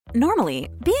Normally,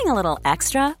 being a little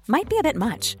extra might be a bit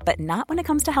much, but not when it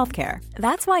comes to healthcare.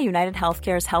 That's why United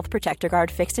Healthcare's Health Protector Guard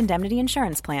fixed indemnity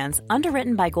insurance plans,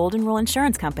 underwritten by Golden Rule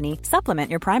Insurance Company, supplement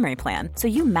your primary plan so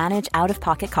you manage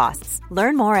out-of-pocket costs.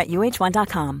 Learn more at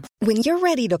uh1.com. When you're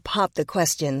ready to pop the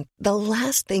question, the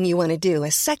last thing you want to do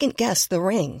is second-guess the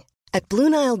ring. At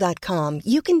BlueNile.com,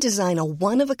 you can design a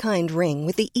one-of-a-kind ring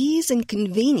with the ease and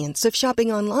convenience of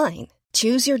shopping online.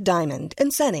 Choose your diamond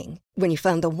and setting. When you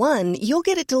find the one, you'll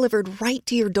get it delivered right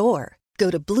to your door.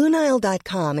 Go to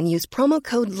BlueNile.com and use promo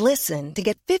code LISTEN to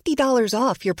get $50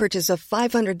 off your purchase of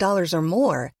 $500 or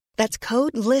more. That's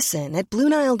code LISTEN at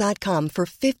BlueNile.com for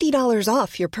 $50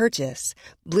 off your purchase.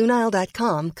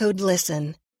 BlueNile.com, code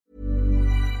LISTEN.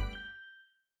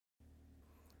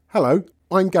 Hello,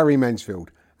 I'm Gary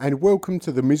Mansfield, and welcome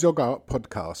to the Mizog Art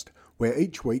Podcast, where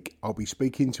each week I'll be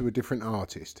speaking to a different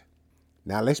artist.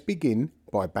 Now let's begin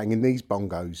by banging these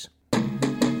bongos.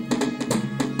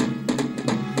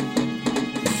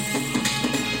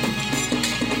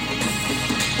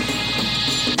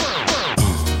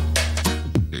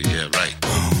 Yeah, right.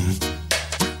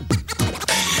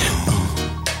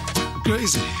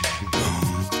 Crazy.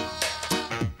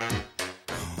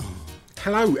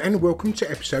 Hello and welcome to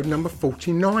episode number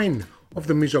 49 of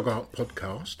the Mizog Art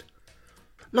Podcast.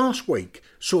 Last week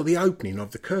saw the opening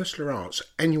of the Koestler Arts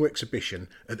annual exhibition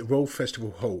at the Royal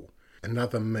Festival Hall,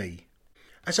 Another Me.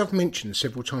 As I've mentioned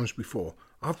several times before,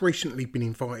 I've recently been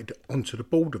invited onto the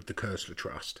board of the Koestler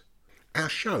Trust. Our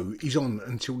show is on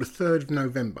until the 3rd of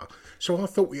November, so I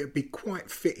thought it would be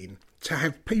quite fitting to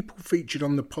have people featured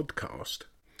on the podcast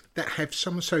that have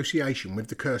some association with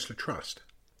the Koestler Trust.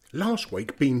 Last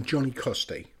week being Johnny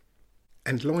Costi,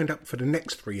 and lined up for the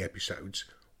next 3 episodes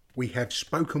we have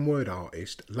spoken word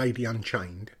artist Lady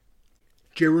Unchained,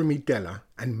 Jeremy Deller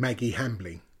and Maggie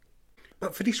Hambling.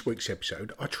 But for this week's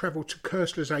episode I travelled to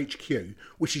Koestler's HQ,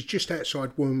 which is just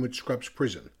outside Wormwood Scrubs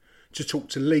prison, to talk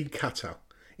to Lee Cutter.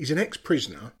 He's an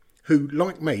ex-prisoner who,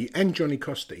 like me and Johnny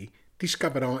Costi,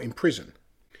 discovered art in prison.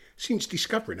 Since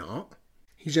discovering art,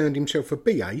 he's earned himself a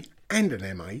BA and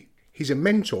an MA. He's a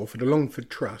mentor for the Longford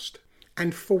Trust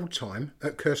and full-time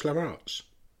at Koestler Arts.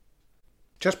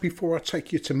 Just before I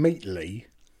take you to meet Lee,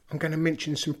 I'm going to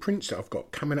mention some prints that I've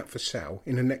got coming up for sale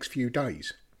in the next few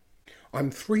days. I'm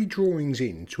 3 drawings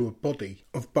into a body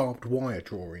of barbed wire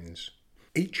drawings.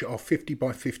 Each are 50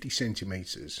 by 50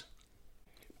 centimetres.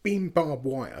 Being barbed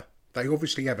wire, they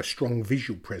obviously have a strong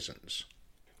visual presence,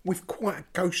 with quite a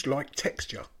ghost-like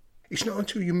texture. It's not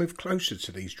until you move closer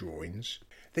to these drawings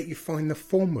that you find the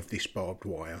form of this barbed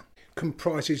wire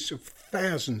comprises of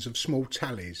thousands of small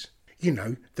tallies. You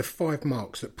know, the 5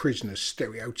 marks that prisoners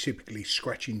stereotypically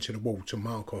scratch into the wall to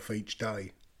mark off each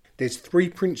day. There's 3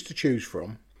 prints to choose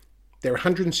from. They're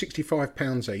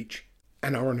 £165 each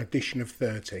and are an edition of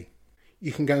 30.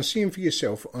 You can go and see them for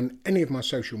yourself on any of my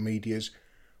social medias,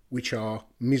 which are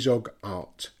Mizog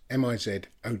Art,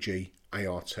 MIZOGART.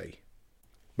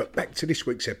 But back to this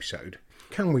week's episode.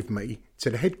 Come with me to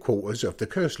the headquarters of the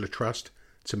Koestler Trust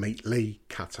to meet Lee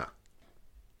Cutter.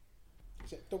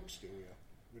 Is that dog still here?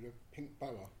 With a pink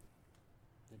boa?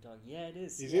 The dog, yeah, it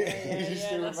is. Is yeah, it? Yeah, Is it yeah,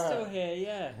 still that's about? still here,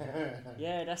 yeah.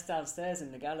 Yeah, that's downstairs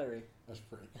in the gallery. That's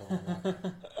pretty cool,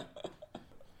 that.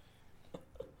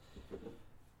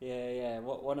 Yeah.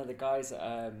 One of the guys,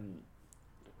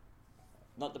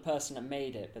 not the person that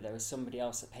made it, but there was somebody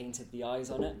else that painted the eyes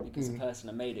on it because the person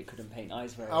that made it couldn't paint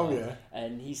eyes very well. Oh, yeah.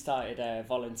 And he started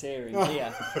volunteering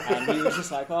here, and he was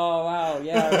just like, "Oh wow,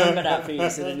 yeah, I remember that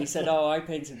piece." And then he said, "Oh, I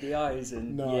painted the eyes,"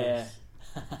 and Nice. yeah.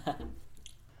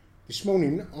 This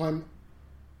morning I'm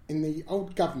in the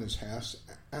old Governor's House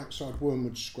outside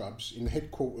Wormwood Scrubs in the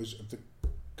headquarters of the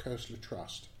Koestler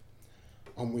Trust.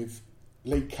 I'm with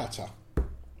Lee Cutter.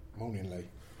 Morning, Lee.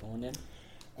 Morning.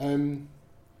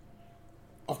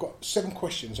 I've got 7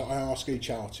 questions that I ask each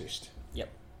artist. Yep.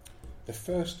 The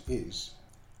first is,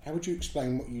 how would you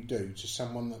explain what you do to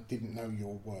someone that didn't know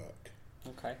your work?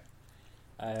 Okay.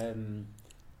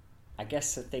 I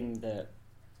guess the thing that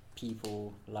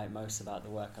people like most about the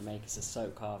work I make is the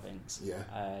soap carvings.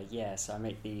 Yeah. So I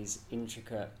make these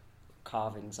intricate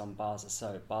carvings on bars of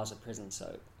soap, bars of prison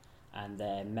soap, and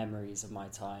they're memories of my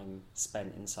time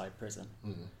spent inside prison.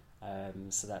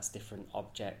 So that's different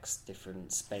objects,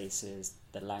 different spaces,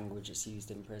 the language that's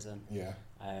used in prison. Yeah.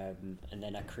 And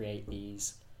then I create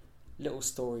these little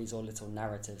stories or little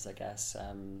narratives, I guess.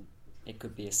 It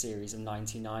could be a series of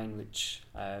 99, which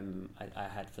I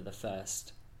had for the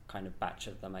first kind of batch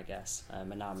of them, I guess. And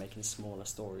now I'm making smaller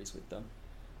stories with them.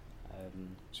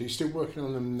 So you're still working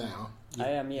on them now? I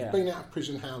am, yeah. You've been out of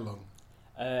prison how long?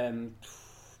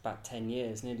 About 10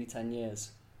 years, nearly 10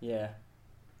 years, yeah.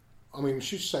 I mean, I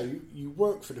should say, you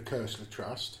work for the Kersler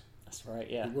Trust. That's right,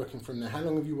 yeah. You're working from there. How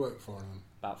long have you worked for them?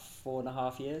 About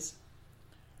 4.5 years.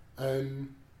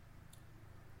 And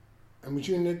was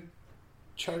you in the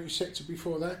charity sector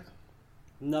before that?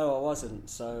 No, I wasn't.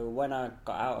 So when I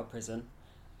got out of prison,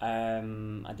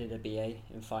 I did a BA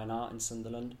in Fine Art in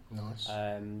Sunderland. Nice.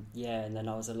 Yeah, and then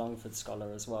I was a Longford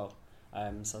Scholar as well. So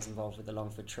I was involved with the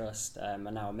Longford Trust. I'm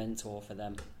now a mentor for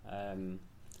them.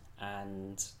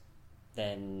 And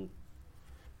then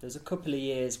there's a couple of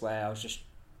years where I was just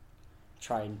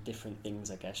trying different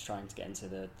things, I guess, trying to get into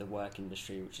the work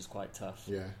industry, which is quite tough.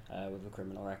 Yeah. With a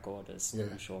criminal record, as Yeah.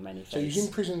 I'm sure many face. So you was in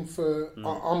prison for...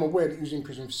 I'm aware that you was in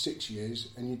prison for 6 years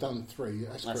and you've done 3.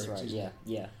 That's correct, right, isn't yeah, it?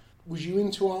 yeah. Was you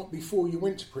into art before you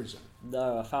went to prison?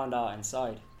 No, I found art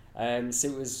inside. So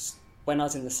it was when I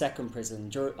was in the second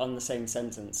prison, on the same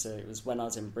sentence. So it was when I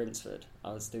was in Brinsford.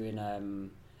 I was doing...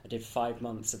 I did 5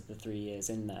 months of the 3 years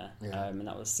in there. Yeah. And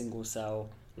that was single cell,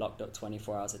 locked up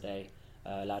 24 hours a day,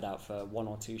 allowed out for 1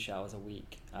 or 2 showers a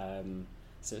week.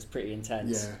 So it was pretty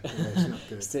intense. Yeah, it's not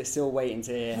good. Still waiting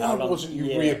to hear Why how long... wasn't you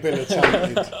yeah.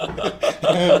 rehabilitated?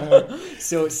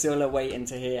 Still waiting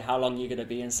to hear how long you're going to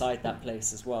be inside that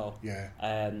place as well. Yeah.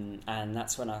 And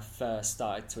that's when I first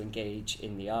started to engage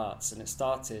in the arts, and it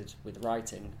started with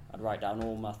writing. I'd write down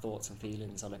all my thoughts and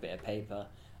feelings on a bit of paper.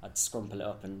 I'd scrumple it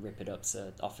up and rip it up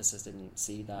so officers didn't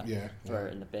see that. Yeah, throw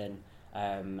it in the bin.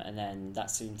 And then that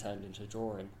soon turned into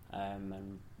drawing.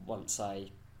 And once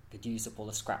I could use up all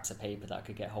the scraps of paper that I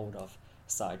could get hold of, I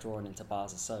started drawing into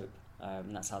bars of soap.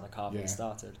 And that's how the carving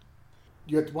started.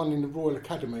 You had one in the Royal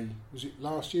Academy. Was it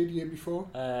last year, the year before?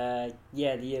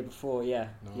 Yeah, the year before. Yeah,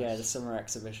 Nice. yeah, the summer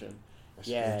exhibition. That's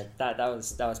yeah, good. that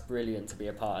was brilliant to be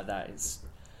a part of that. It's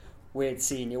weird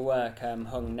seeing your work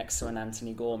hung next to an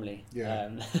Anthony Gormley. Yeah.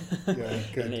 Yeah,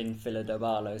 good. in Phila de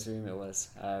Barlow's room it was.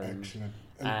 Excellent.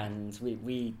 And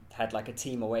we had like a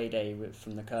team away day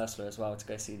from the Kersler as well to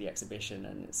go see the exhibition,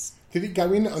 and it's Did it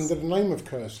go in under the name of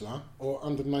Kersler or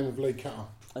under the name of Lee Cutter?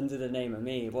 under the name of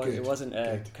me. It Good, wasn't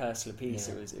a good. Kersler piece.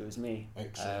 Yeah. It was me.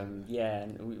 Excellent. Yeah,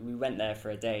 and we went there for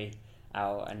a day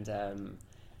out, and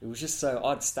it was just so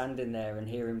odd standing there and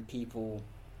hearing people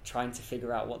trying to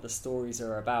figure out what the stories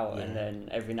are about. Yeah. And then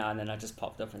every now and then I just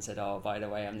popped up and said, "Oh, by the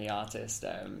way, I'm the artist.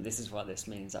 This is what this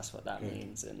means. That's what that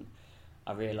means." And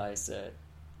I realised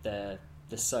that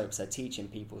the soaps are teaching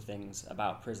people things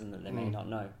about prison that they may not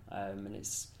know. And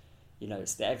it's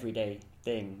it's the everyday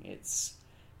thing. It's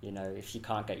if you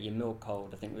can't get your milk cold,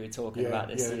 I think we were talking about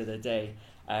this the other day.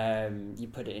 You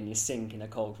put it in your sink in a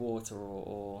cold water,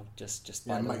 or just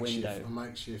by the window. A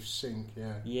makeshift sink,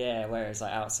 yeah. Yeah, whereas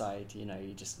like outside, you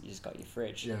just got your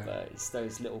fridge. Yeah. But it's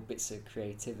those little bits of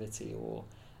creativity, or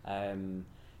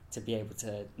to be able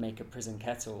to make a prison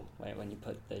kettle when you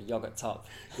put the yogurt top,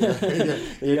 the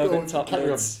yogurt top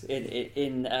lids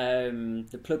in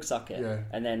the plug socket,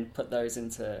 and then put those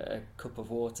into a cup of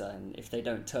water, and if they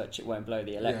don't touch, it won't blow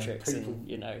the electrics.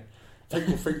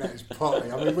 People think that is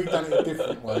party. I mean, we've done it a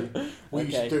different way. We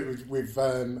used to do it with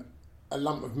a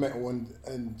lump of metal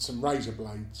and some razor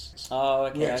blades. Oh,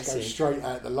 okay, we had to go straight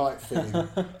out the light fitting.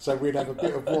 So we'd have a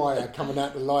bit of wire coming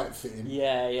out the light fitting.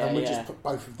 And we'd just put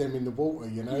both of them in the water,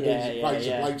 These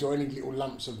razor blades or any little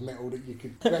lumps of metal that you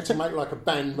could... We had to make like a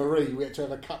Bain Marie. We had to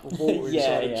have a cup of water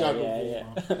inside a jug of water.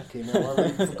 I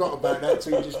really forgot about that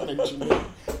till you just mentioned it.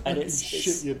 And it's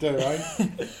shit you do, eh?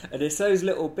 And it's those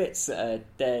little bits that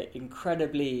they're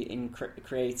incredibly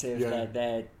creative. Yeah.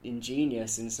 They're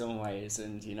ingenious in some ways,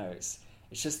 and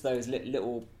it's just those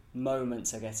little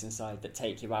moments, I guess, inside that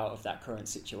take you out of that current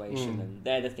situation, and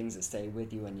they're the things that stay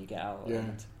with you when you get out. Yeah.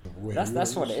 And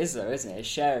that's what it is, though, isn't it? It's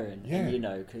sharing,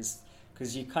 and,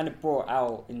 because you kind of brought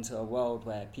out into a world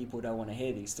where people don't want to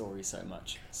hear these stories so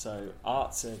much. So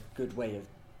art's a good way of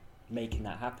making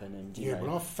that happen. And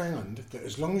well, I've found that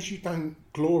as long as you don't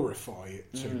glorify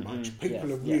it too much,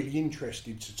 people are really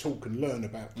interested to talk and learn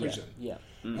about prison.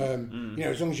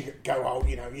 As long as you go,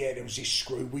 there was this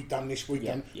screw, we done this, we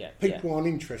done. People aren't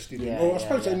interested in it. Well, I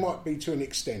suppose they might be to an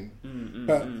extent,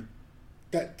 but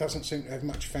that doesn't seem to have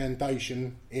much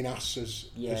foundation in us as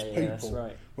people. That's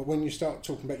right. But when you start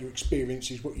talking about your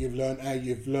experiences, what you've learned, how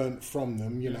you've learned from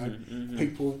them,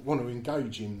 people want to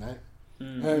engage in that.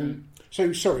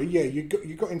 So sorry, you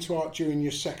got into art during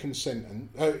your second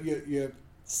sentence, your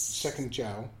second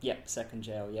jail. Yep, second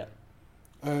jail. Yep.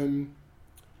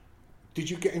 Did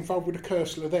you get involved with the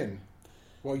Kersler then,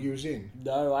 while you was in?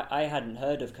 No, I hadn't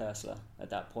heard of Kersler at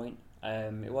that point.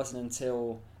 It wasn't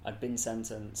until I'd been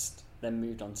sentenced, then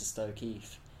moved on to Stoke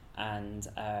Heath, and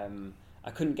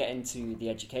I couldn't get into the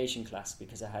education class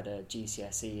because I had a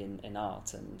GCSE in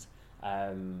art, and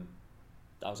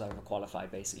I was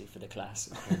overqualified basically for the class.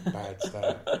 Bad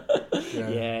stuff.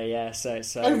 Yeah. So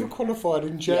overqualified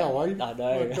in jail, eh? I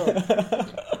know.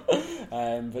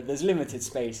 But there's limited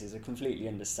spaces. I completely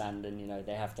understand, and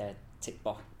they have their tick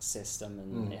box system,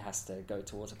 and it has to go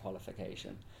towards a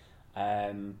qualification.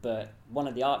 But one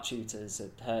of the art tutors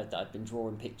had heard that I'd been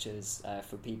drawing pictures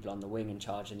for people on the wing and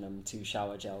charging them 2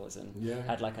 shower gels, and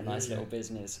had like a nice little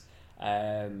business.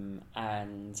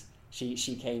 And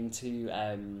she came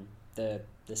to the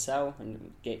cell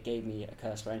and gave me a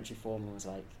Cursler entry form and was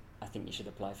like, I think you should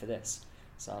apply for this.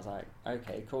 So I was like,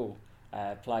 okay, cool.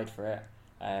 Applied for it.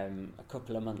 A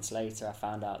couple of months later, I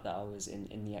found out that I was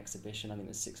in the exhibition. I think it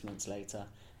was 6 months later,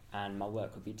 and my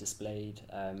work would be displayed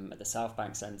at the South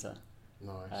Bank Centre.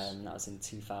 Nice. That was in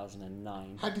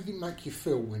 2009. How did it make you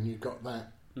feel when you got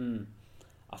that?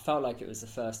 I felt like it was the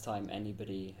first time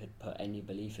anybody had put any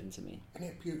belief into me. Isn't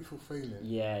it a beautiful feeling?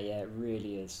 Yeah, it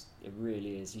really is. It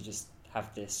really is. You just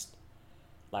have this,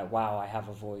 like, wow, I have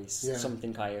a voice. Yeah.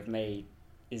 Something I have made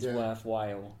is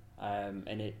worthwhile.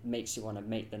 And it makes you want to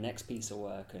make the next piece of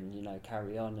work and,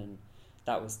 carry on. And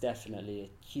that was definitely a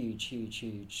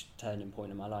huge turning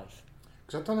point in my life.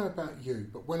 Because I don't know about you,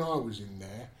 but when I was in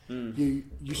there, you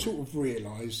sort of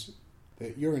realise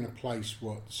that you're in a place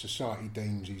what society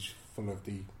deems is full of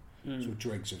the sort of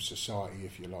dregs of society,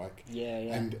 if you like.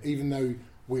 Yeah. And even though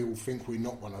we all think we're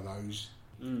not one of those,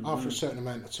 after a certain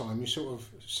amount of time, you sort of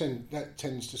that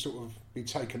tends to sort of be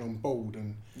taken on board,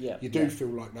 and you do feel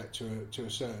like that to a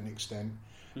certain extent.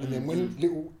 And then when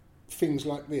little things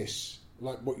like this,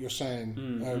 like what you're saying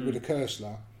with a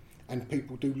Cursler, and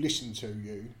people do listen to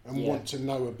you and want to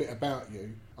know a bit about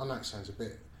you, I know it sounds a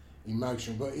bit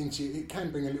emotional, but it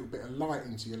can bring a little bit of light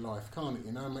into your life, can't it?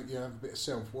 Make you have a bit of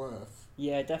self-worth.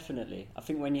 Yeah, definitely. I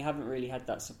think when you haven't really had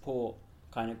that support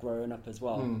kind of growing up as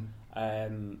well,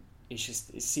 it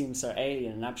seems so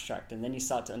alien and abstract, and then you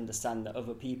start to understand that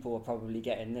other people are probably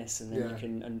getting this, and then you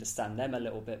can understand them a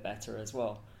little bit better as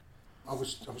well. I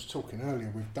was talking earlier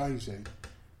with Daisy.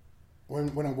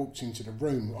 When I walked into the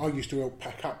room, I used to help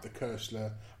pack up the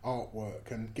Cursler artwork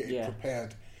and get it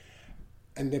prepared.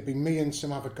 And there'd be me and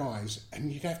some other guys,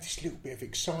 and you'd have this little bit of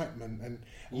excitement. And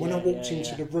when I walked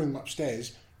into the room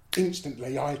upstairs,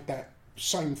 instantly I had that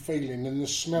same feeling, and the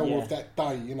smell of that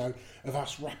day, of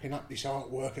us wrapping up this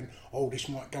artwork, and this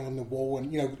might go on the wall,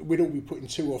 and we'd all be putting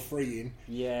 2 or 3 in,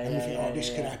 and we think, this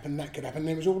could happen, that could happen.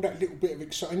 There was all that little bit of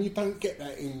excitement, and you don't get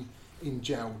that in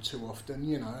jail too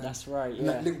often, That's right. And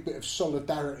that little bit of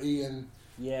solidarity and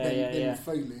them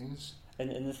feelings.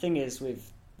 And the thing is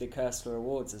with the Cursler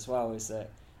Awards as well is that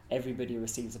everybody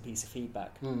receives a piece of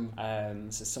feedback.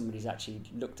 So somebody's actually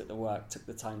looked at the work, took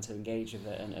the time to engage with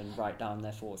it and write down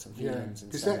their thoughts and feelings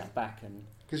and send that back.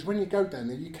 Because when you go down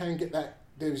there, you can get that.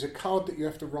 There's a card that you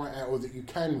have to write out, or that you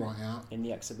can write out in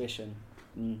the exhibition.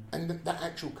 And that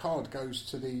actual card goes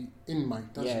to the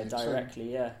inmate, doesn't it?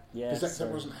 Directly, Because that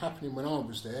wasn't happening when I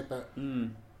was there, but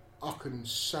I can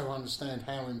so understand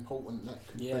how important that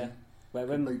could be.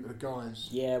 When the guys.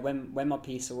 Yeah, when my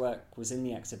piece of work was in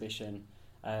the exhibition,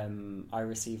 I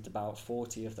received about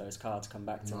 40 of those cards come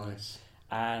back to me,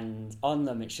 and on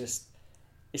them it's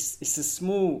a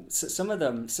small. Some of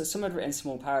them, some had written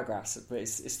small paragraphs, but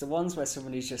it's the ones where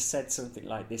somebody's just said something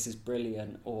like, "This is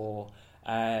brilliant," or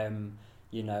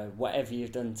whatever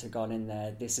you've done to gone in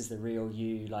there, this is the real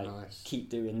you, keep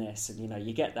doing this. And,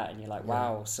 you get that and you're like,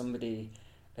 wow, somebody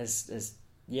has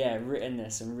written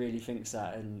this and really thinks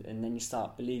that. And then you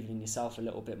start believing in yourself a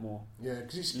little bit more. Yeah,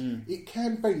 because it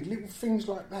can be little things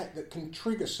like that can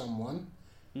trigger someone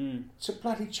to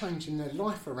bloody changing their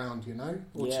life around,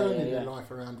 or turning their life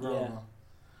around, rather.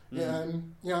 I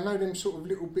know them sort of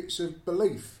little bits of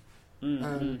belief.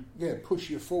 Push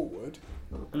you forward.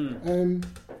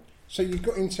 So you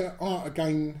got into art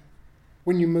again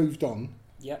when you moved on.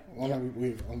 Yep. I know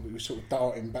we were sort of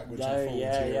darting backwards and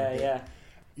forwards here. Yeah,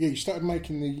 you started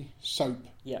making the soap.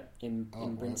 Yeah, in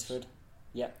Brinsford.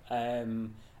 Yep.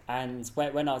 And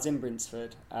when I was in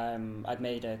Brinsford, I'd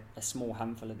made a small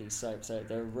handful of these soaps. So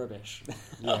they were rubbish.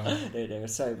 Yeah. they were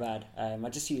so bad. I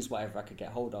just used whatever I could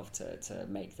get hold of to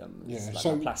make them. Like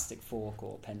a plastic fork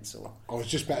or pencil. I was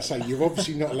just about to say, you're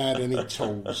obviously not allowed any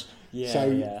tools.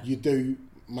 You do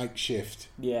makeshift.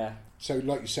 Yeah. So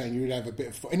like you're saying, you would have a bit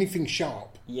of anything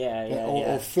sharp.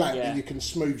 Or flat that you can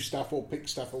smooth stuff or pick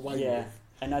stuff away with.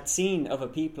 And I'd seen other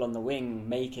people on the wing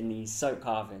making these soap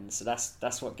carvings, so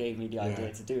that's what gave me the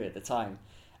idea to do it at the time.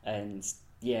 And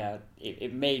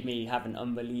it made me have an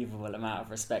unbelievable amount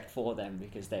of respect for them,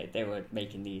 because they were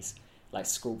making these like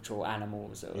sculptural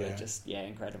animals that were just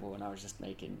incredible, and I was just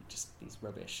making just these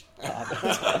rubbish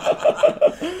carvings.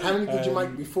 How many did you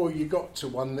make before you got to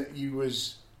one that you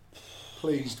was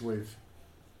pleased with?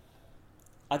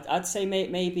 I'd say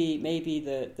maybe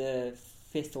the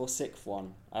fifth or sixth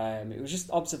one. It was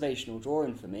just observational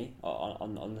drawing for me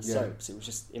on the soaps. It was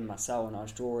just in my cell, and I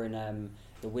was drawing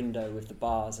the window with the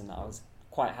bars, and I was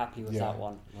quite happy with that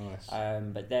one. Nice.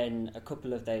 But then a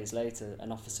couple of days later,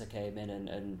 an officer came in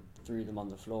and threw them on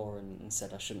the floor and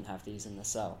said I shouldn't have these in the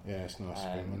cell. Yeah, it's nice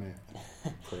of him, isn't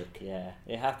it? Prick. Yeah,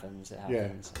 it happens.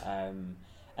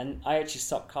 And I actually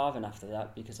stopped carving after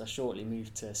that because I shortly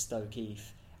moved to Stoke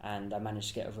Heath, and I managed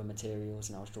to get other materials,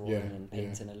 and I was drawing and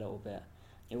painting a little bit.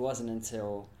 It wasn't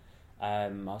until I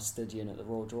was studying at the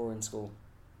Royal Drawing School,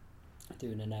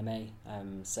 doing an MA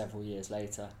several years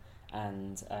later,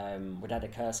 and we'd had a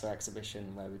Koestler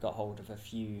exhibition where we got hold of a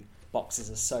few boxes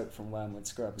of soap from Wormwood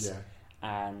Scrubs. Yeah.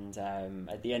 And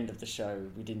at the end of the show,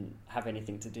 we didn't have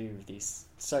anything to do with these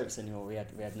soaps anymore. We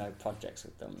had no projects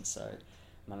with them, so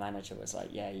my manager was like,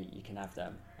 "Yeah, you can have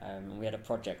them." And we had a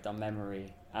project on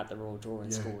memory at the Royal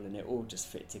Drawing School, and it all just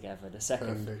fit together. The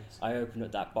second I opened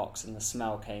up that box and the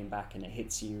smell came back, and it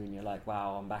hits you, and you're like,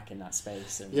 "Wow, I'm back in that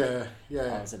space." And I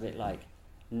was a bit like,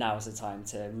 now's the time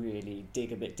to really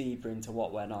dig a bit deeper into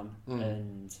what went on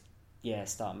and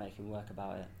start making work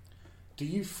about it. Do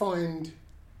you find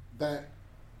that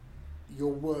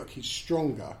your work is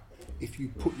stronger if you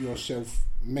put yourself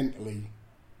mentally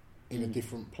in a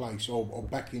different place or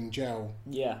back in jail?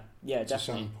 Yeah, to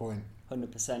definitely. some point.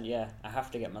 100%, yeah. I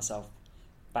have to get myself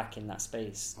back in that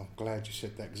space. I'm glad you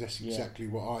said that, because that's exactly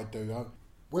what I do.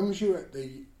 When was you at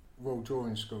the Royal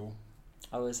Drawing School?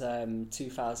 I was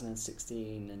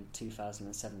 2016 and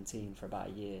 2017 for about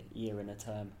a year and a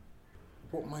term.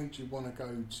 What made you want to go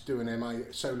to do an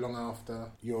MA so long after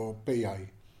your BA?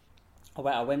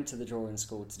 I went to the drawing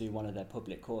school to do one of their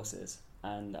public courses,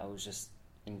 and I was just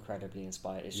incredibly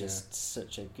inspired. It's just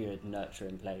such a good,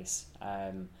 nurturing place.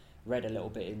 Read a little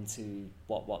bit into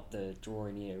what the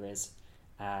drawing year is,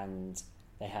 and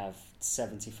they have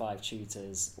 75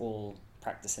 tutors, all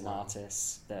practicing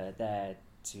artists. They're there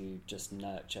to just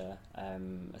nurture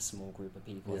a small group of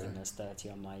people. I think there's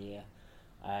 30 on my year,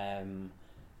 and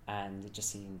it just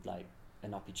seemed like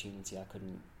an opportunity I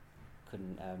couldn't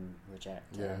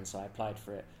reject. And so I applied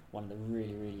for it, one of the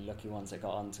really, really lucky ones that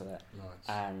got onto it. Nice.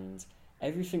 And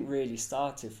everything really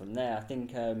started from there. I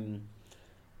think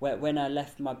when I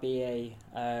left my BA,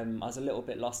 I was a little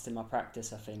bit lost in my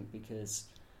practice, I think, because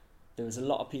there was a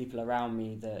lot of people around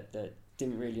me that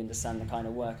didn't really understand the kind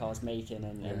of work I was making,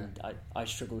 and I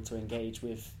struggled to engage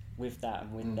with that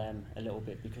and with them a little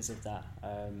bit because of that.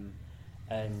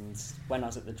 And when I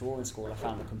was at the drawing school, I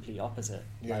found the complete opposite.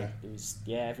 Like,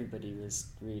 everybody was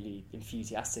really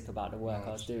enthusiastic about the work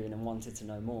I was doing and wanted to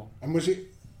know more. And was it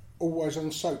always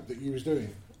on soap that you was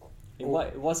doing? It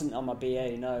wasn't on my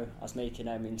BA, no. I was making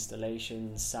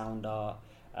installations, sound art,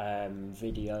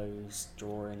 videos,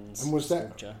 drawings. And was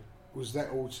sculpture. that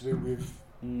all to do with?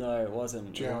 No, it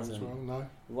wasn't. Jail as well, no.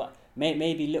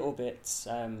 Maybe little bits.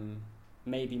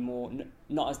 Maybe more.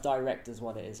 Not as direct as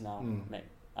what it is now.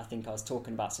 I think I was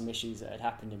talking about some issues that had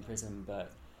happened in prison,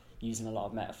 but using a lot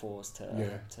of metaphors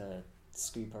to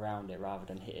scoop around it rather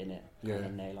than hitting it kind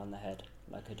of nail on the head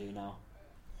like I do now.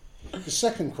 The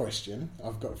second question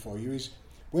I've got for you is,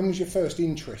 when was your first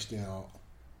interest in art?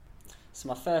 So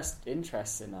my first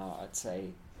interest in art, I'd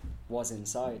say, was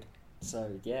inside.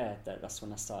 So that's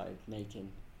when I started making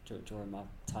during my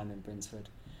time in Brinsford.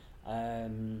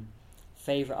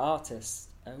 Favourite artist?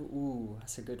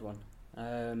 That's a good one.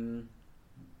 I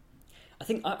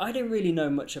think I didn't really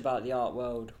know much about the art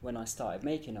world when I started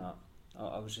making art.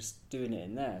 I was just doing it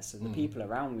in there. So the people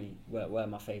around me were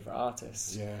my favourite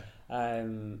artists. Yeah.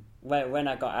 When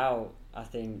I got out, I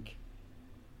think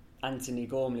Anthony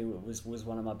Gormley was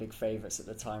one of my big favourites at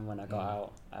the time when I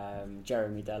got out.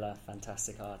 Jeremy Deller,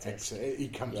 fantastic artist. Excellent. He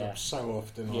comes up so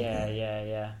often.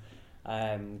 Yeah.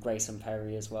 Grayson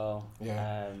Perry as well.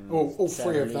 Yeah. All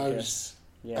Sarah three of Lucas.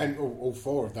 those, and all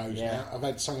four of those now, I've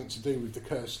had something to do with the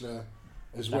Koestler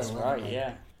as well. That's right.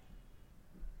 Yeah.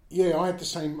 Yeah, I had the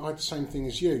same thing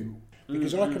as you,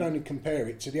 because I could only compare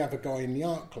it to the other guy in the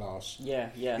art class. Yeah.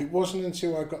 It wasn't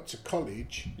until I got to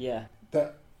college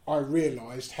that I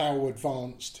realised how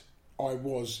advanced I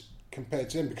was compared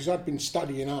to them, because I'd been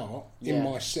studying art in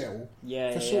my cell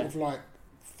for sort of like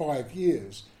 5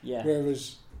 years,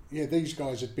 whereas these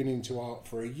guys had been into art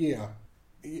for a year.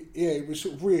 It was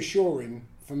sort of reassuring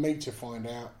for me to find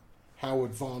out how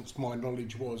advanced my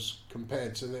knowledge was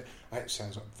compared to the... That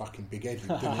sounds like fucking big-headed,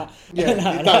 doesn't it? Yeah,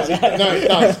 it does. It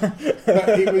does. But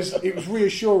it was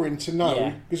reassuring to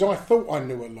know, because I thought I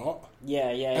knew a lot.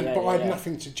 But I had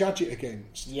nothing to judge it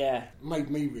against. Yeah. It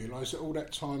made me realise that all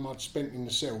that time I'd spent in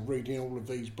the cell reading all of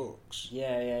these books.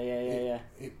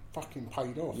 It fucking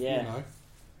paid off, you know.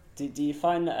 Do you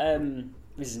find that...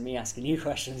 this is me asking you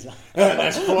questions.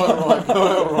 That's quite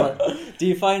right. Do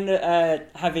you find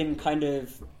that having kind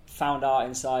of found art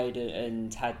inside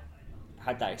and had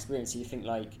that experience, do you think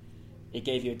like it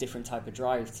gave you a different type of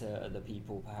drive to other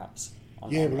people, perhaps? I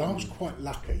was quite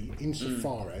lucky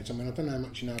insofar as, I mean, I don't know how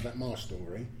much you know about my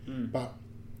story, but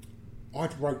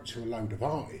I'd wrote to a load of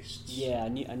artists. Yeah, I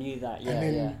knew that.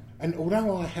 And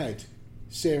although I had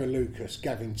Sarah Lucas,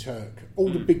 Gavin Turk, all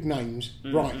the big names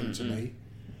writing to me,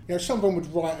 you know, someone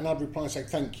would write and I'd reply and say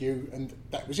thank you, and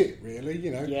that was it, really.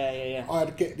 You know,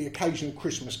 I'd get the occasional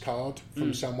Christmas card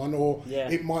from someone, or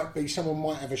it might be someone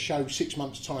might have a show 6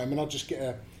 months' time, and I'd just get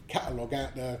a catalogue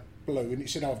out the blue, and it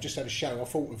said, "Oh, I've just had a show. I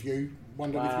thought of you.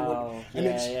 Wondered if you would."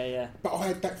 And But I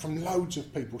had that from loads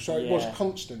of people, so it was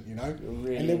constant, you know.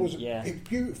 Really, and there was it's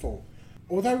beautiful.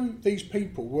 Although these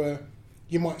people were,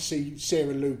 you might see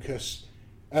Sarah Lucas,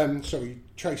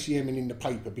 Tracy Emin in the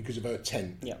paper because of her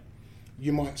tent. Yeah.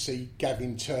 You might see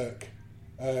Gavin Turk,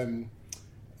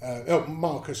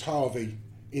 Marcus Harvey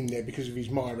in there because of his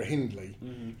Myra Hindley,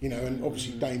 you know, and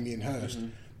obviously Damien Hirst.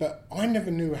 But I never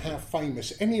knew how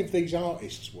famous any of these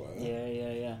artists were.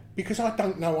 Because I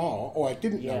don't know art, or I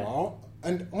didn't know art,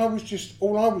 and I was just,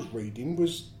 all I was reading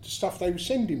was the stuff they were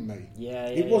sending me.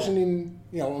 It wasn't in,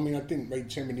 you know, I mean, I didn't read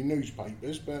too many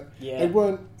newspapers, but they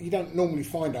weren't, you don't normally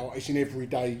find artists in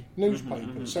everyday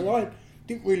newspapers. So I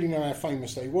didn't really know how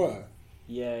famous they were.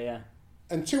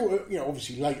 Until, you know,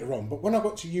 obviously later on. But when I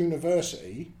got to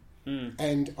university,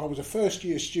 and I was a first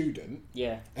year student,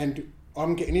 and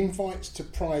I'm getting invites to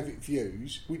private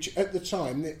views, which at the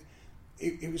time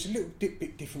it was a little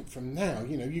bit different from now.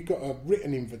 You know, you got a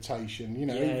written invitation, you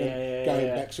know, going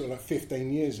back sort of like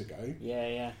 15 years ago.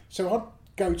 So I'd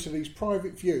go to these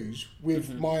private views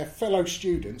with my fellow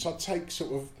students. I'd take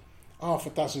sort of half a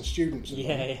dozen students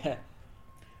along.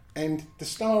 And the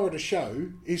star of the show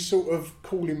is sort of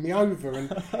calling me over,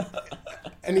 and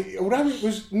although it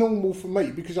was normal for me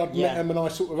because I'd met them and I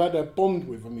sort of had a bond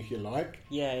with them, if you like.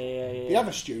 The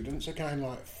other students are going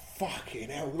like,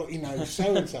 "Fucking hell, look, you know,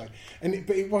 so and so,"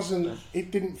 but it wasn't.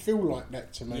 It didn't feel like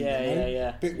that to me.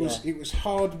 But it was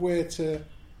hard where to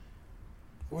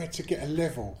get a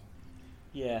level.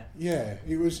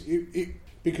 It was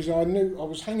because I knew I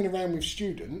was hanging around with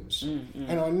students,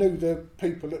 and I knew the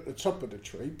people at the top of the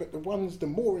tree, but the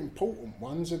more important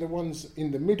ones are the ones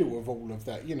in the middle of all of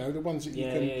that, you know, the ones that you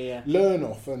can learn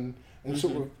off and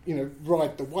sort of, you know,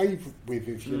 ride the wave with,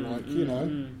 if you like, you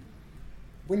know.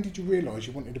 When did you realise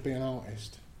you wanted to be an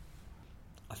artist?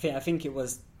 I think it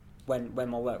was when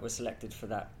my work was selected for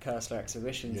that Koestler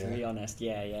exhibition, to be honest.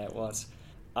 It was.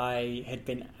 I had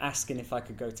been asking if I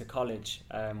could go to college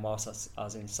whilst I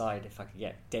was inside, if I could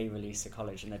get day release to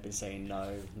college, and they've been saying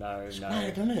no. It's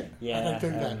mad, isn't it? Yeah, I don't do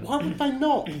that. Why would they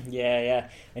not?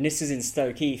 And this was in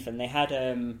Stoke Heath, and they had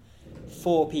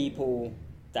 4 people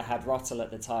that had Rottle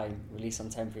at the time, released on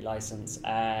temporary licence,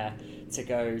 to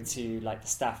go to like the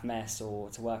staff mess or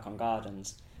to work on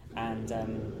gardens, and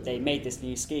they made this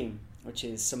new scheme, which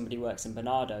is somebody works in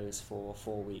Barnardo's for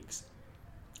 4 weeks,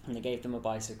 and they gave them a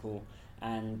bicycle.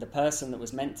 And the person that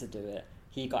was meant to do it,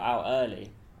 he got out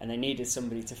early, and they needed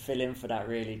somebody to fill in for that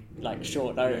really like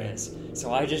short notice.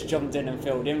 So I just jumped in and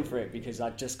filled in for it because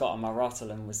I'd just got on my Rottle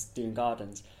and was doing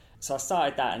gardens. So I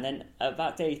started that, and then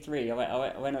about day 3,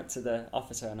 I went up to the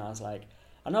officer and I was like,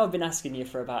 "I know I've been asking you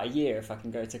for about a year if I can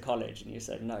go to college," and you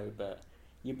said no, but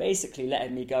you basically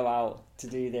letting me go out to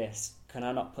do this. Can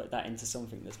I not put that into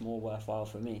something that's more worthwhile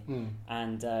for me?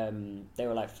 And they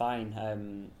were like,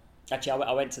 "Fine." Actually,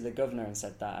 I went to the governor and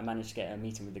said that. I managed to get a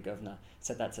meeting with the governor.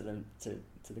 Said that to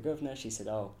the governor. She said,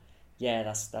 "Oh, yeah,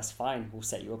 that's fine. We'll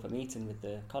set you up a meeting with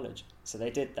the college." So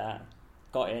they did that,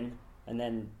 got in, and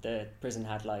then the prison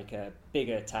had like a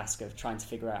bigger task of trying to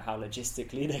figure out how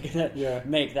logistically they're gonna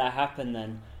make that happen.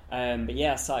 Then, but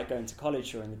I started going to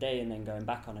college during the day and then going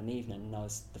back on an evening, and I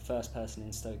was the first person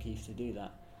in Stoke Heath to do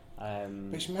that.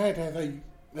 It's mad how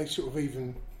they sort of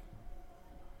even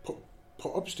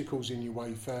put obstacles in your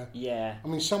way for. I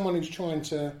mean, someone who's trying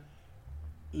to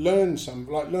learn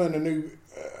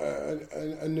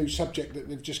a new subject that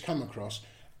they've just come across,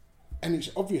 and it's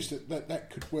obvious that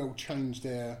could well change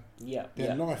their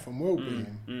life and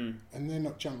well-being, and they're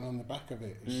not jumping on the back of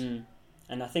it.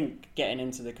 And I think getting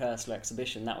into the Koestler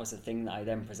exhibition, that was the thing that I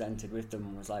then presented with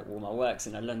them, was like, well, my work's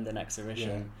in a London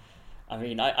exhibition. I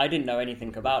mean, I didn't know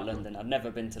anything about London. I'd never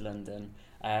been to London.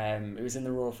 It was in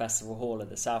the Royal Festival Hall at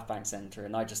the South Bank Centre,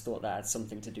 and I just thought that had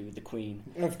something to do with the Queen.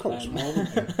 Of course,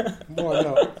 why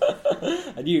not?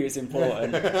 I knew it was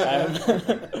important.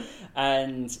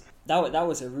 And that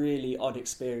was a really odd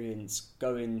experience,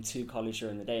 going to college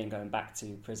during the day and going back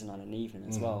to prison on an evening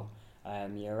as well.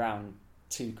 You're around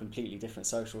two completely different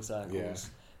social circles. Yeah.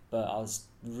 But I was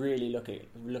really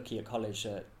lucky at college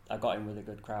that I got in with a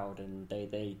good crowd, and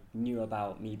they knew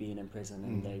about me being in prison,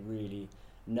 and they really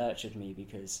nurtured me,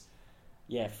 because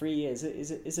 3 years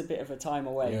is a bit of a time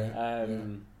away.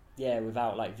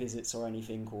 Without like visits or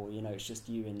anything, or it's just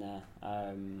you in there.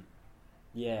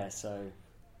 So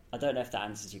I don't know if that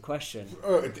answers your question.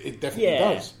 It definitely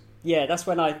does. Yeah, that's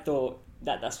when I thought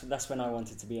that's when I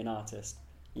wanted to be an artist.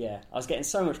 I was getting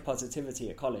so much positivity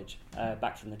at college,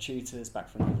 back from the tutors, back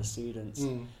from the other students.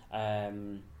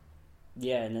 And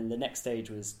then the next stage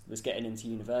was getting into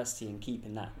university and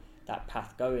keeping that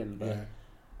path going. But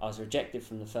I was rejected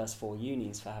from the first 4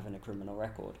 unis for having a criminal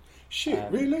record. Shit,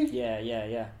 really?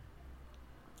 Yeah.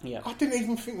 I didn't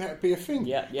even think that would be a thing.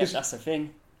 Yeah, that's a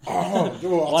thing.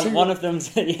 One of them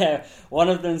said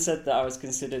that I was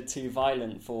considered too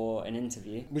violent for an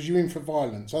interview. Was you in for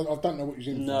violence? I don't know what you was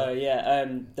in for. No,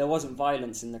 there wasn't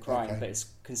violence in the crime, but it's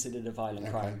considered a violent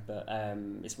crime. But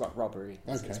it's robbery.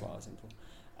 Is what I was in for.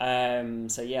 I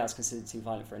was considered too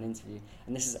violent for an interview,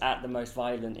 and this is at the most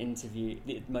violent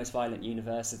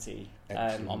university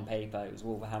on paper. It was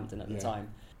Wolverhampton at the time.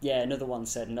 Another one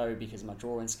said no because my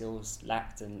drawing skills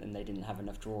lacked, and they didn't have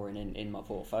enough drawing in my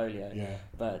portfolio.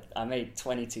 But I made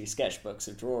 22 sketchbooks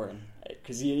of drawing,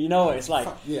 because you know what it's like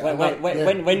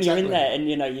when you're in there and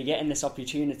you're getting this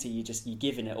opportunity, you're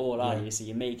giving it all, aren't you? So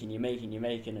you're making,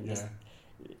 and just.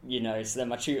 So then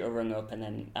my tutor rung up, and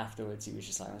then afterwards he was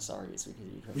just like, "I'm sorry, it's because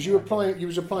you." Was you applying? You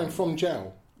was applying from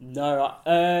jail? No,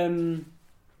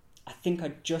 I think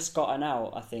I'd just gotten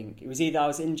out. I think it was either I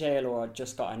was in jail or I'd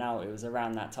just gotten out. It was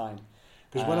around that time.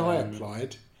 Because when I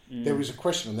applied, there was a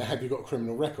question on there: have you got a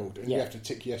criminal record? And you have to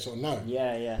tick yes or no.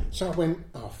 Yeah. So I went,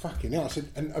 oh fucking hell! I said,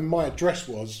 and my address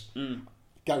was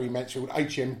Gary Mansfield,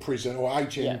 HM Prison or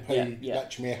HMP,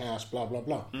 Latchmere House, blah blah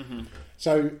blah.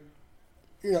 So.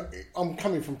 I'm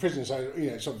coming from prison, so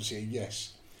it's obviously a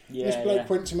yes. This bloke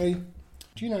went to me,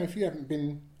 do you know if you haven't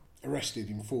been arrested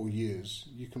in 4 years,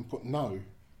 you can put no?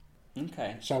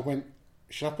 Okay. So I went,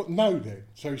 should I put no then?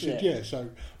 So he said, yeah. So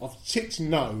I've ticked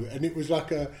no, and it was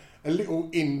like a little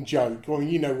in joke. Well,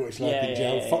 you know what it's like in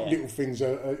jail. Little things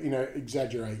are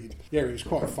exaggerated. Yeah, it was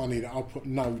quite funny that I put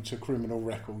no to criminal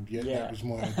record. That was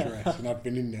my address, and I've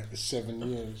been in there for 7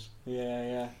 years.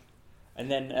 Yeah. And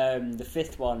then the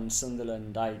fifth one,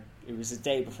 Sunderland, it was a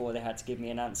day before they had to give me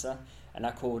an answer, and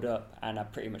I called up and I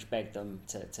pretty much begged them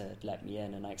to let me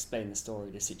in, and I explained the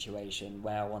story, the situation,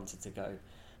 where I wanted to go.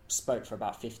 Spoke for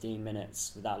about 15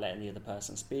 minutes without letting the other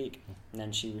person speak, and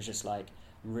then she was just like,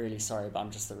 "I'm really sorry, but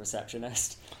I'm just the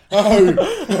receptionist." Oh!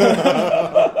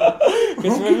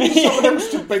 Because for me,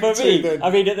 I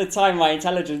mean, at the time my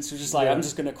intelligence was just like, I'm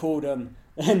just going to call them,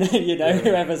 and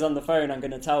whoever's on the phone, I'm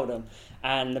going to tell them.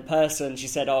 And the person, she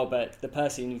said, but the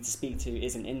person you need to speak to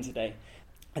isn't in today.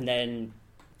 And then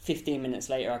 15 minutes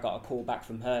later, I got a call back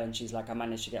from her, and she's like, I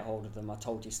managed to get hold of them. I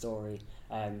told your story,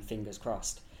 fingers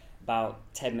crossed. About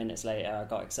 10 minutes later, I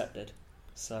got accepted.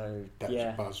 So, That's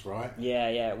a buzz, right? Yeah,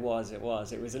 it was. It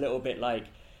was a little bit like,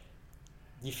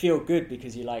 you feel good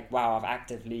because you're like, wow, I've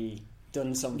actively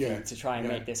done something to try and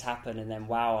make this happen, and then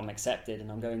wow, I'm accepted,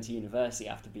 and I'm going to university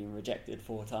after being rejected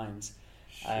 4 times.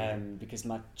 Because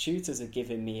my tutors are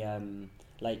giving me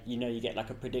you get like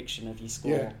a prediction of your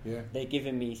score. They're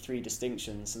giving me 3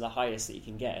 distinctions, so the highest that you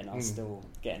can get, and I was still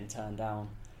getting turned down.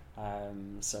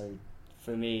 So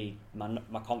for me,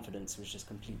 my confidence was just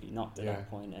completely knocked at that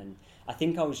point, and I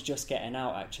think I was just getting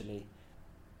out actually.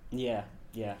 Well,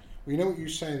 you know what you were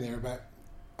saying there about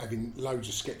having loads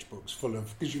of sketchbooks full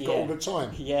of, because you've got all the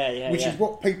time. Which is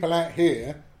what people out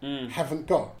here haven't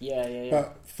got.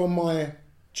 But for my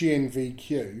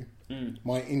GNVQ,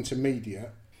 my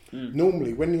intermediate,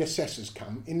 normally when the assessors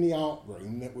come, in the art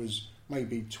room that was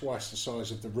maybe twice the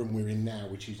size of the room we're in now,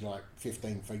 which is like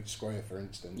 15 feet square, for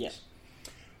instance,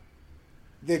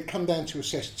 they'd come down to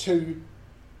assess 2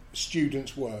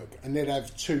 students' work, and they'd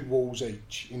have 2 walls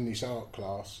each in this art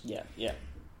class.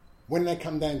 When they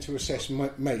come down to assess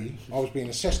me, I was being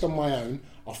assessed on my own.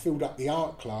 I filled up the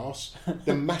art class,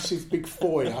 the massive big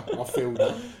foyer I filled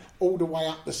up, all the way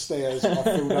up the stairs I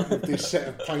filled up with this set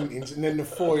of paintings, and then the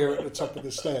foyer at the top of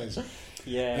the stairs.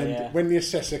 When the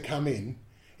assessor come in,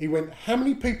 he went, how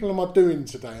many people am I doing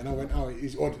today? And I went,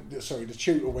 the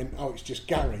tutor went, it's just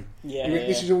Gary. Yeah, he went,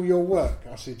 this is all your work?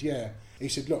 I said, yeah. He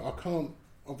said, look, I can't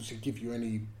obviously give you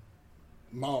any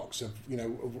marks of,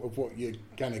 of what you're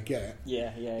going to get.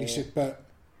 He said, but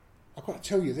I've got to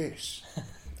tell you this.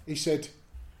 He said,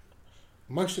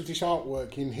 most of this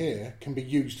artwork in here can be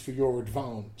used for your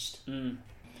advanced.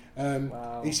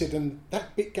 Wow. He said, and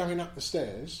that bit going up the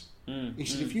stairs, he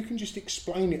said, if you can just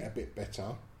explain it a bit better,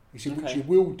 he said, which you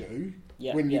will do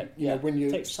when you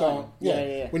start,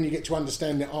 when you get to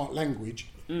understand the art language.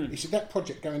 He said, that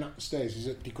project going up the stairs is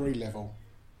at degree level.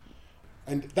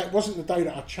 And that wasn't the day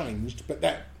that I changed, but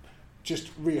that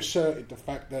just reasserted the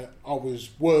fact that I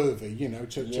was worthy, to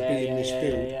be in this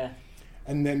field. Yeah.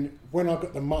 And then when I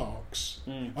got the marks,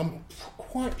 I'm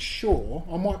quite sure,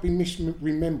 I might be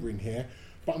misremembering here,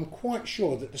 but I'm quite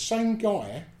sure that the same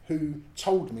guy who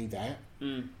told me that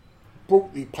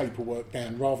brought the paperwork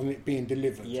down rather than it being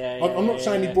delivered. I'm not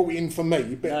saying he brought it in for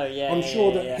me, but I'm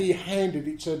sure that he handed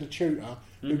it to the tutor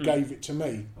who gave it to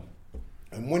me.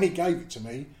 And when he gave it to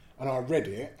me, and I read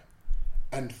it,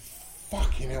 and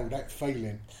fucking hell, that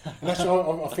feeling. And that's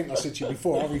what I think I said to you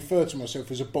before. I refer to myself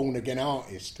as a born-again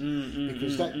artist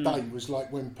because that day was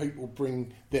like when people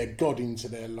bring their God into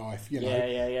their life,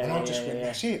 And I just went,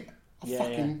 that's it.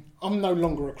 I'm no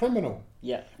longer a criminal.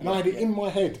 And I had it in my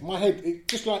head.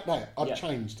 Just like that, I'd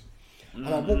changed. And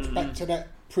I walked back to that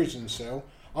prison cell.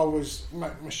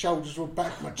 My shoulders were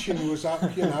back, my chin was up,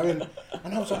 and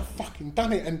I was like, fucking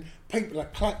done it. And people are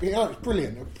clapping. Oh, it's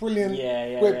brilliant.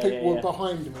 Where people were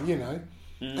behind me,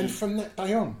 And from that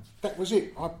day on, that was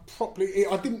it. I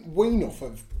didn't wean off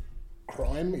of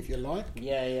crime, if you like.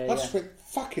 I just went,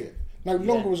 fuck it. No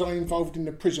longer was I involved in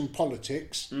the prison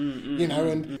politics,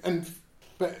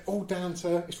 but all down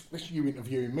to, it's you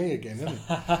interviewing me again, isn't it?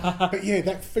 But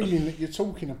that feeling that you're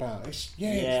talking about, it's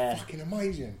fucking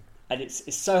amazing. And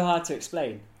it's so hard to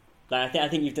explain. Like I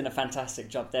think you've done a fantastic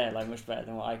job there, like much better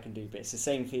than what I can do. But it's the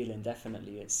same feeling,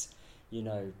 definitely. It's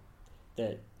that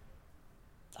I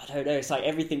don't know. It's like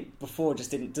everything before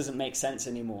just doesn't make sense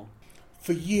anymore.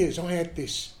 For years, I had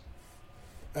this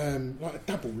like a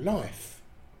double life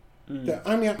that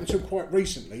only up until quite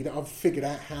recently that I've figured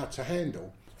out how to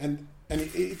handle. And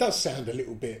it does sound a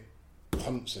little bit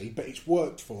poncy, but it's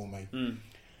worked for me.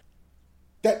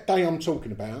 That day I'm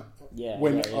talking about.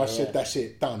 I said that's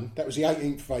it, done. That was the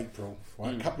 18th of April,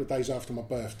 right? A couple of days after my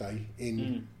birthday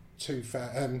in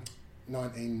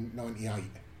 1998.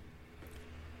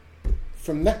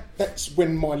 From that's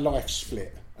when my life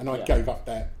split, and I gave up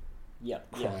that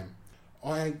crime.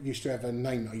 I used to have a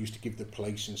name that I used to give the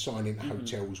police and sign into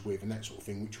hotels with and that sort of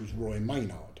thing, which was Roy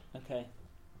Maynard. Okay.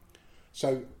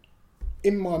 So,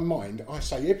 in my mind, I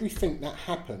say everything that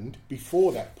happened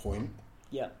before that point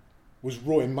was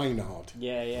Roy Maynard.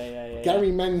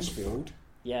 Gary Mansfield,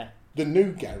 the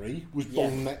new Gary, was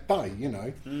born that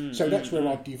day, So that's where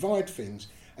I divide things.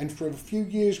 And for a few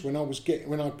years when I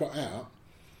got out,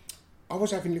 I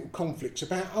was having little conflicts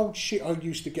about old shit I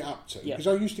used to get up to. Because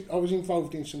I was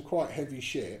involved in some quite heavy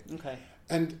shit. Okay.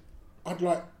 And I'd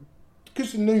like,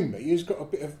 because the new me has got a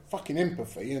bit of fucking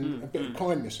empathy and a bit of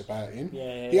kindness about him.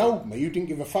 The old me, who didn't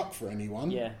give a fuck for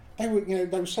anyone, they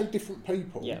were so different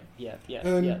people.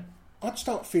 I'd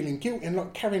start feeling guilty and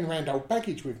like carrying around old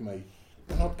baggage with me.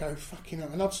 And I'd go, fucking hell.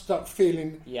 And I'd start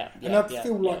feeling, and I'd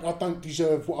feel like I don't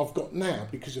deserve what I've got now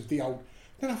because of the old.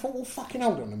 Then I thought, well, fucking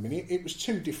hold on a minute. It was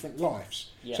two different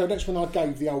lives. So that's when I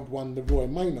gave the old one the Roy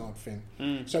Maynard thing.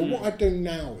 What I do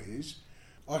now is,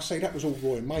 I say that was all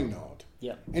Roy Maynard.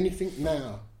 Anything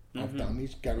now I've done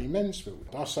is Gary Mansfield.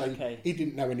 I say he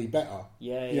didn't know any better.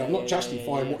 I'm not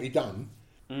justifying what he done.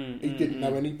 He didn't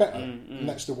know any better. And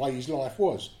that's the way his life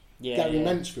was. Gary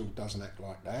Mansfield doesn't act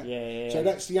like that. So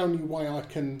that's the only way I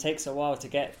can. It takes a while to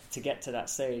get to that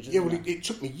stage. It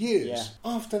took me years.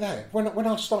 After that, when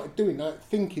I started doing that,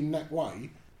 thinking that way,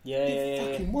 it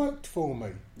fucking worked for me.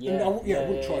 And I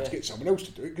wouldn't try to get someone else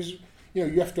to do it because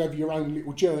you have to have your own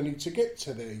little journey to get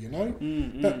to there.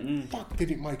 But fuck,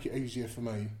 did it make it easier for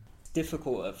me? It's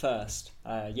difficult at first.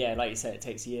 Like you said, it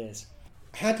takes years.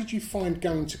 How did you find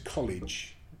going to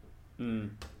college?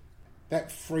 That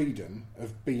freedom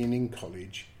of being in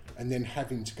college and then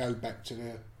having to go back to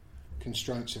the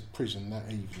constraints of prison that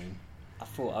evening. I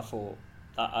thought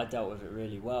I dealt with it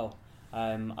really well.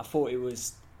 I thought it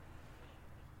was.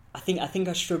 I think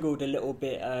I struggled a little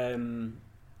bit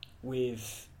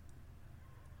with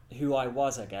who I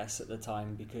was, I guess, at the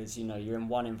time because you're in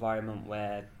one environment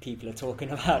where people are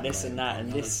talking about this and that,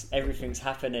 and everything's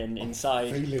happening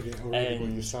inside. I'm feeling it already.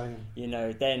 What you're saying.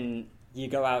 Then you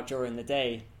go out during the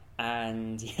day.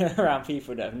 and you're around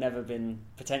people that have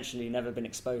potentially never been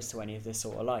exposed to any of this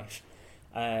sort of life,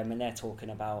 and they're talking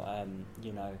about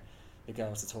the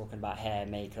girls are talking about hair,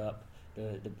 makeup,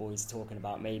 the boys are talking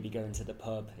about maybe going to the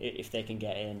pub if they can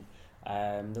get in.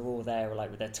 They're all there like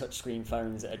with their touchscreen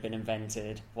phones that had been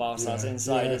invented whilst I was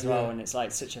inside as well, and it's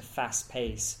like such a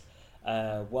fast-paced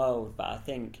world. But I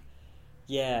think,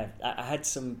 I had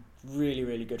some really,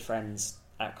 really good friends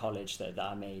at college that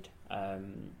I made,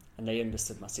 and they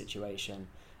understood my situation,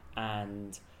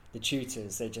 and the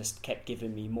tutors, they just kept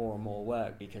giving me more and more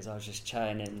work because I was just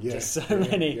churning so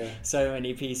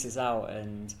many pieces out,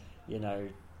 and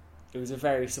it was a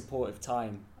very supportive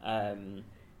time.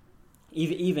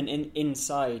 Even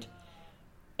inside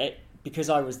it, because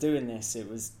I was doing this, it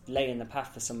was laying the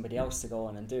path for somebody else to go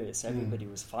on and do it, so everybody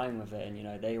was fine with it,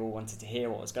 and they all wanted to hear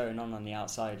what was going on the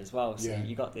outside as well, so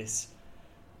you got this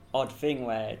odd thing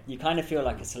where you kind of feel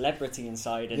like a celebrity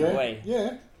inside in a way,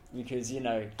 because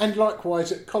and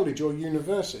likewise at college or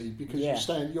university, because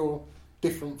you're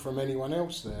different from anyone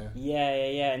else there.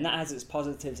 And that has its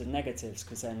positives and negatives,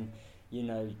 because then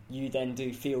you then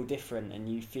do feel different, and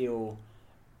you feel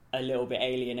a little bit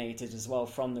alienated as well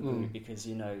from the group, because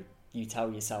you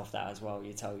tell yourself that as well.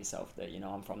 You tell yourself that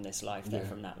I'm from this life, they're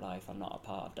from that life, I'm not a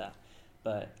part of that.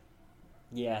 But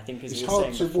I think as it's you were hard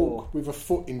saying to before, walk with a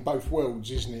foot in both worlds,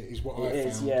 isn't it? Is what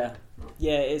I found.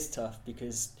 It is tough,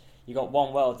 because you got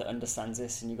one world that understands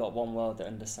this, and you got one world that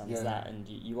understands that, and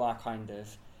you are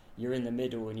you're in the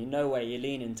middle, and you know where you're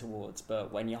leaning towards.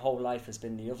 But when your whole life has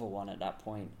been the other one at that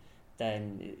point,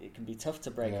 then it can be tough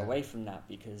to break away from that,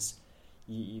 because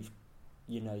you've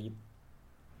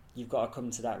got to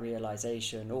come to that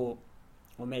realization, or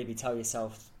maybe tell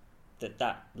yourself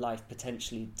that life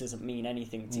potentially doesn't mean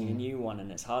anything to your new one,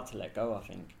 and it's hard to let go, I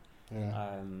think.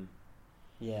 I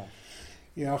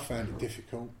found it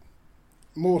difficult,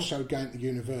 more so going to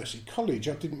university. College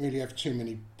I didn't really have too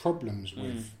many problems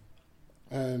with,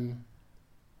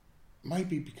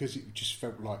 maybe because it just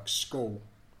felt like school,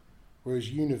 whereas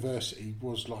university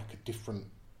was like a different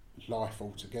life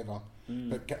altogether.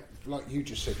 But like you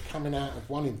just said, coming out of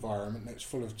one environment that's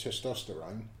full of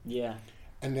testosterone,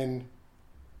 and then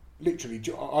literally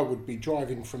I would be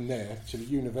driving from there to the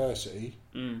university,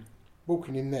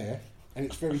 walking in there, and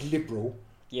it's very liberal.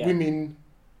 Women,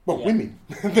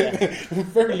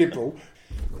 very liberal.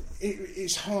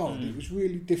 It's hard. It was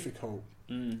really difficult,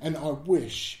 and I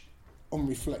wish, on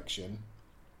reflection,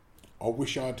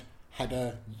 I'd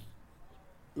had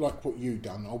like what you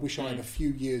done. I wish I had a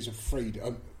few years of freedom,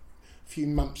 a few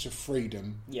months of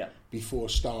freedom before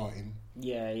starting.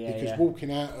 Because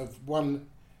walking out of one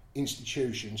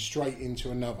institution straight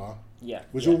into another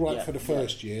was all right for the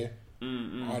first year.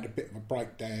 I had a bit of a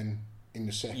breakdown in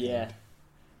the second. It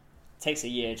takes a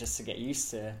year just to get used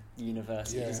to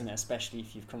university, doesn't it? Especially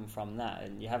if you've come from that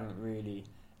and you haven't really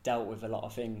dealt with a lot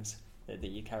of things that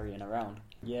you're carrying around.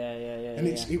 And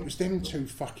it was them two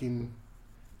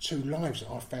lives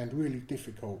that I found really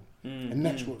difficult, and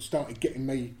that's what started getting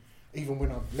me. Even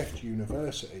when I left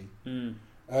university,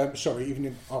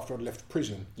 even after I'd left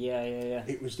prison,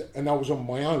 it was, and I was on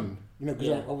my own, because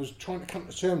I was trying to come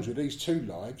to terms with these two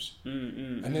lives,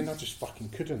 and then I just fucking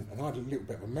couldn't, and I had a little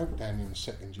bit of a meltdown in the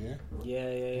second year.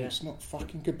 It's not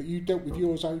fucking good, but you dealt with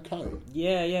yours okay.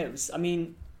 It was. I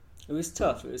mean, it was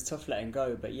tough. It was tough letting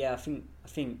go, but I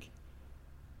think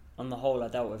on the whole I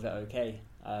dealt with it okay.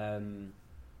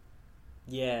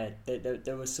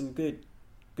 There was some good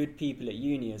people at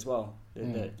uni as well.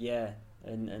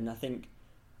 And I think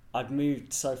I'd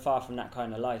moved so far from that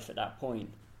kind of life at that point.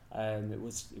 It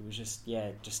was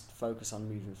just focus on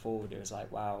moving forward. It was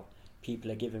like, wow,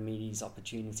 people are giving me these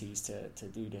opportunities to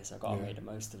do this. I got to make the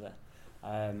most of it.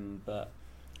 But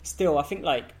still, I think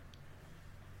like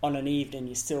on an evening,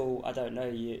 you still, I don't know,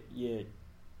 you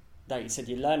like you said,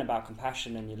 you learn about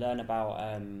compassion and you learn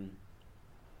about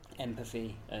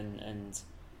empathy, and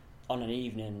on an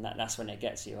evening that's when it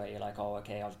gets you, where you're like, oh,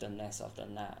 okay, I've done this, I've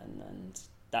done that, and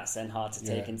that's then hard to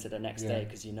take into the next day,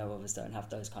 because others don't have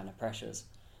those kind of pressures.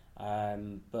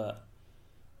 But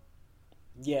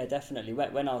definitely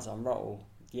when I was on roll,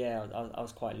 I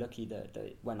was quite lucky that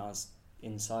when I was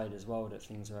inside as well, that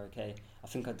things were okay. I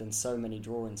think I'd done so many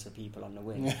drawings for people on the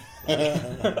wing.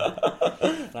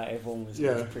 Like everyone was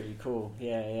pretty cool.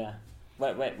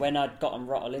 When I'd gotten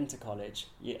Rottle into college,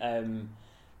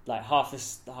 like half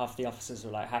the officers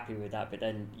were like happy with that, but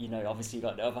then obviously you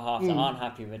got the other half that aren't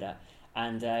happy with that.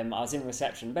 And I was in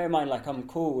reception. Bear in mind, like, I'm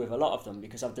cool with a lot of them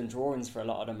because I've done drawings for a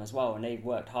lot of them as well, and they've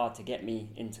worked hard to get me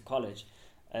into college.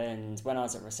 And when I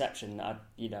was at reception, I'd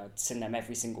seen them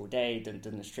every single day,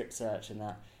 done the strip search and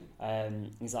that.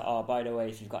 He's like, oh, by the way,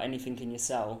 if you've got anything in your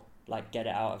cell like, get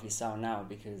it out of your cell now,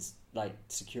 because, like,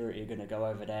 security are going to go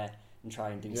over there and try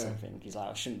and do something. He's like,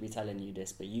 I shouldn't be telling you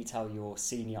this, but you tell your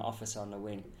senior officer on the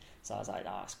wing. So I was like,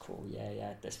 that's cool,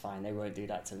 yeah, that's fine, they won't do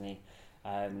that to me,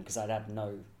 because I'd had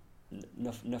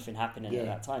nothing happening at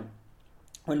that time.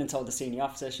 Went and told the senior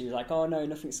officer. She was like, oh no,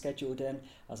 nothing's scheduled in.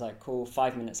 I was like, cool.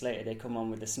 5 minutes later, they come on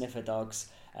with the sniffer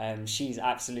dogs. She's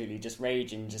absolutely just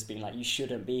raging, just being like, you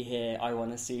shouldn't be here, I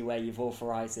want to see where you've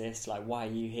authorised this, like, why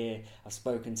are you here? I've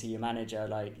spoken to your manager,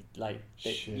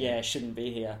 shouldn't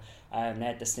be here. They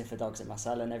had the sniffer dogs in my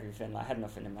cell and everything. I had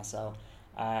nothing in my cell.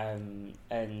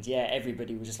 And yeah,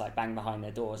 everybody was just like bang behind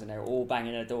their doors, and they were all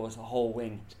banging their doors, the whole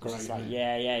wing. It's just like,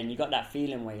 yeah, and you got that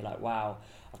feeling where you're like, wow,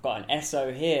 I've got an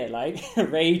SO here, like,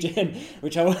 raging,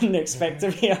 which I wouldn't expect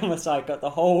to be on my side. Got the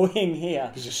whole wing here.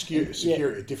 There's a security,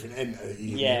 a different entity.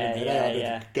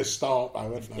 Yeah.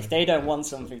 Gestapo, if they don't want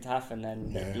something to happen,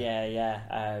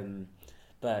 then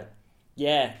but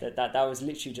yeah, that was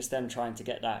literally just them trying to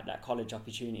get that college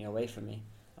opportunity away from me.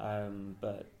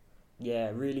 But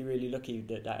yeah, really, really lucky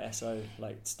that SO,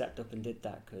 like, stepped up and did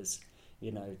that, because,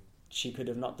 you know, she could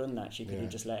have not done that. She could have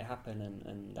just let it happen,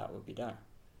 and that would be that.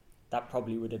 That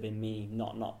probably would have been me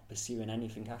not pursuing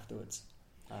anything afterwards.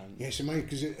 Yes, amazing,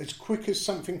 because as quick as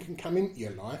something can come into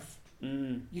your life,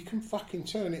 you can fucking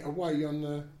turn it away on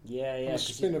the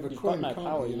spin of a coin. You've got no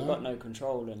power, you've got no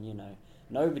control, and, you know,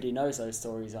 nobody knows those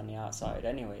stories on the outside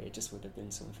anyway. It just would have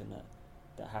been something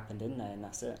that happened in there, and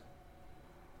that's it.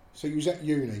 So you was at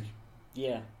uni?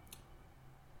 Yeah.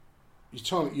 Your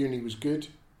time at uni was good?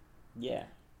 Yeah.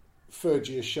 Third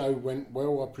year show went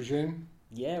well, I presume?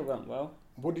 Yeah, it went well.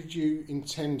 What did you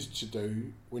intend to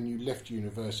do when you left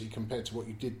university compared to what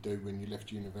you did do when you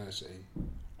left university?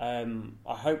 I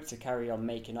hope to carry on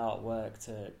making artwork,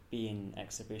 to be in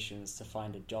exhibitions, to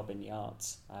find a job in the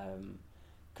arts.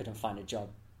 Couldn't find a job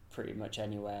pretty much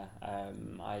anywhere.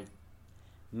 I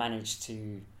managed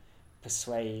to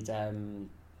persuade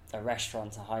a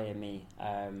restaurant to hire me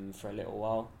for a little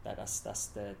while. That's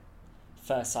the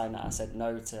first time that I said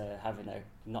no to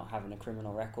not having a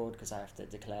criminal record, because I have to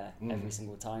declare every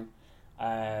single time.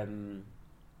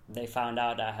 They found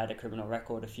out that I had a criminal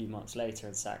record a few months later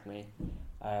and sacked me.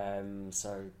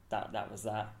 So that was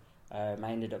that. I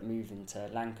ended up moving to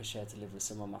Lancashire to live with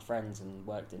some of my friends and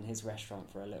worked in his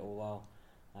restaurant for a little while.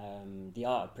 The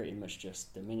art had pretty much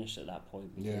just diminished at that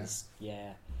point, because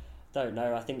don't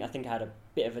know. I think I had a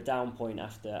bit of a down point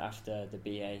after the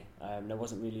BA. There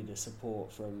wasn't really the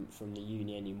support from the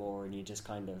uni anymore, and you're just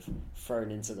kind of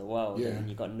thrown into the world, and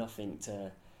you got nothing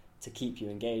to keep you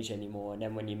engaged anymore. And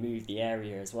then when you move the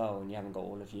area as well, and you haven't got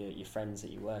all of your friends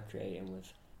that you were creating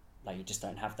with, like, you just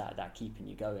don't have that keeping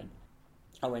you going.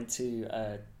 I went to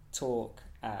a talk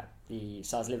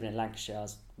so I was living in Lancashire. I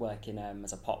was working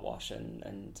as a pot wash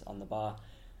and on the bar.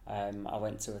 I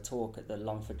went to a talk at the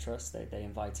Longford Trust. They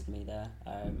invited me there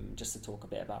just to talk a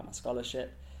bit about my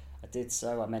scholarship. I did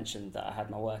so. I mentioned that I had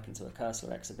my work into a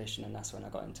Kersler exhibition, and that's when I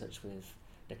got in touch with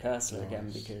the Kersler again,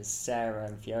 because Sarah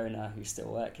and Fiona, who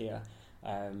still work here,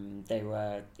 they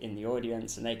were in the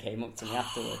audience, and they came up to me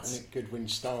afterwards. Isn't it good when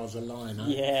stars align, huh?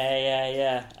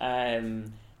 Yeah.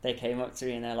 They came up to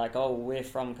me and they're like, oh, we're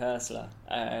from Kersler.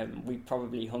 We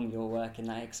probably hung your work in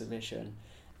that exhibition,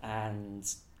 and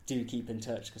do keep in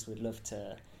touch, because we'd love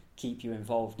to keep you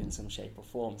involved in some shape or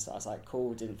form. So I was like,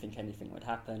 cool, didn't think anything would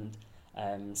happen.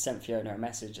 Sent Fiona a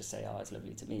message to say, oh, it's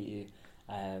lovely to meet you.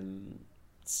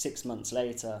 6 months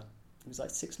later, it was like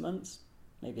 6 months,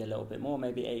 maybe a little bit more,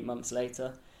 maybe 8 months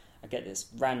later, I get this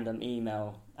random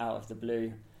email out of the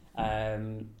blue,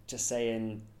 just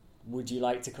saying, would you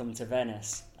like to come to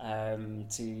Venice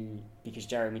because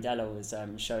Jeremy Deller was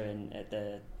showing at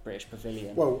the British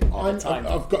Pavilion. Well,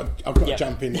 I've got to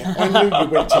jump in there. I knew you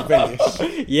went to Venice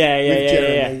with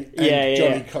Jeremy and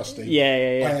Johnny Costi.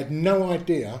 Yeah. I had no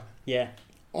idea. Yeah.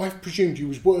 I presumed you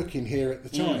was working here at the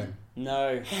time.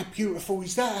 No. How beautiful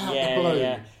is that out the blue?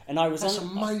 Yeah. And that's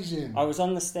amazing. I was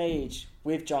on the stage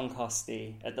with John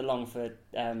Costi at the Longford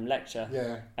lecture.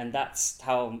 Yeah. And that's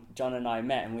how John and I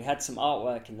met. And we had some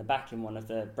artwork in the back in one of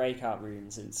the breakout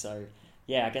rooms. And so,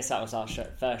 yeah, I guess that was our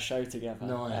first show together.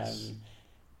 Nice.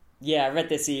 I read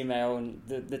this email, and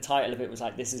the title of it was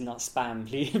like, "This is not spam.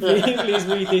 Please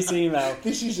read this email.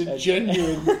 This is a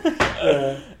genuine."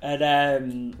 And I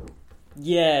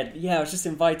was just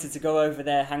invited to go over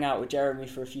there, hang out with Jeremy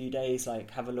for a few days,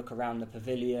 like have a look around the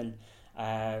pavilion,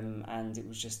 and it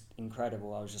was just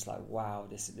incredible. I was just like, wow,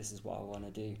 this is what I want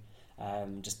to do.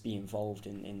 Just be involved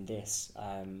in this,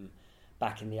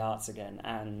 back in the arts again.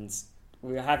 And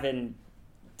we were having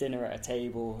dinner at a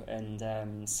table, and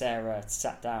Sarah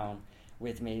sat down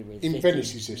with me. In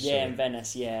Venice, is this? Yeah, in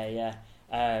Venice, yeah.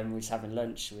 We was having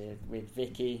lunch with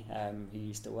Vicky, who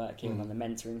used to work here on the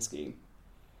mentoring scheme.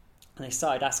 And they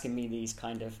started asking me these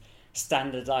kind of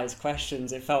standardized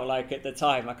questions. It felt like at the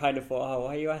time, I kind of thought, oh,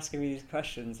 why are you asking me these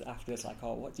questions? After it's like,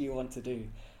 oh, what do you want to do?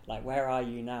 Like, where are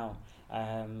you now?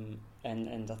 And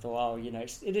I thought, oh, you know,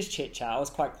 it is chit chat. I was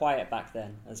quite quiet back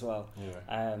then as well.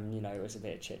 Yeah. You know, it was a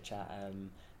bit of chit chat.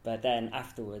 But then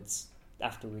afterwards,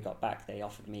 after we got back, they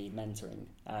offered me mentoring.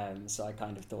 So I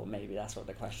kind of thought maybe that's what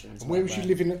the questions. And where was you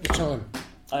living at the time?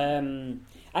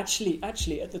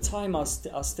 Actually, at the time I was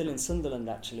still in Sunderland,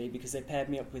 actually, because they paired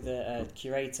me up with a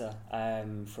curator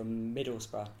from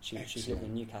Middlesbrough. She was living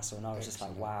in Newcastle, and I was just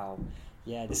like, wow,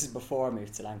 yeah, this is before I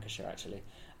moved to Lancashire, actually.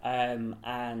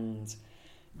 And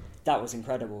that was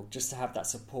incredible, just to have that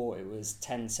support. It was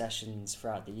 10 sessions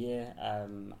throughout the year,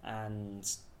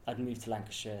 and I'd moved to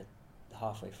Lancashire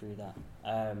halfway through that.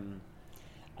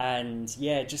 And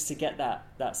yeah, just to get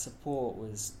that support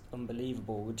was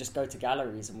unbelievable. We'd just go to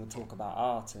galleries and we'd talk about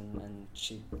art, and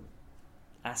she'd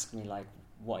ask me, like,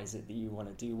 what is it that you want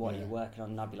to do? What are you working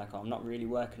on? And I'd be like, oh, I'm not really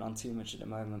working on too much at the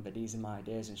moment, but these are my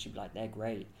ideas. And she'd be like, they're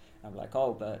great. And I'd be like,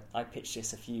 oh, but I pitched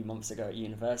this a few months ago at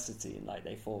university, and like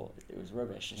they thought it was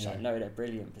rubbish. And she's like, no, they're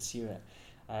brilliant, pursue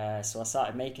it. So I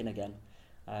started making again.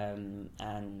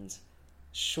 And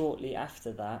shortly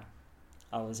after that,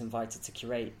 I was invited to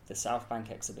curate the South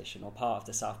Bank exhibition, or part of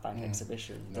the South Bank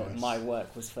exhibition that my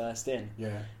work was first in.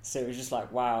 Yeah. So it was just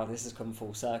like, wow, this has come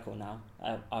full circle now.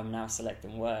 I'm now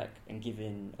selecting work and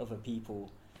giving other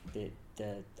people the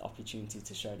opportunity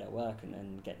to show their work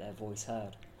and get their voice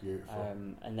heard. Beautiful.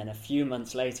 And then a few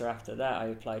months later after that, I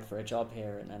applied for a job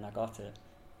here, and then I got it.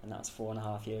 And that was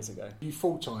 4.5 years ago. Are you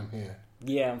full-time here?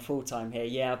 Yeah, I'm full-time here.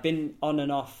 Yeah, I've been on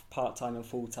and off part-time and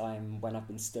full-time when I've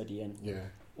been studying. Yeah.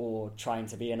 Or trying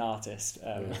to be an artist,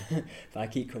 but I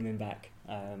keep coming back.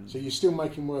 So you're still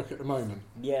making work at the moment?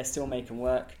 Yeah, still making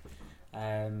work.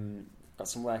 Got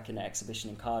some work in an exhibition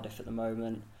in Cardiff at the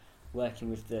moment, working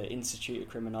with the Institute of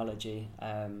Criminology.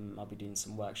 I'll be doing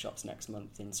some workshops next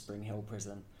month in Spring Hill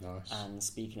Prison. Nice. And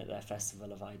speaking at their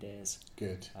Festival of Ideas.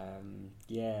 Good.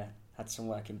 Yeah, had some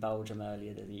work in Belgium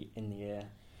earlier in the year.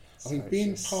 I mean,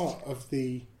 being part of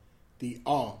the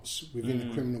arts within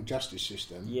the criminal justice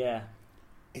system... Yeah.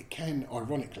 It can,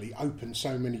 ironically, open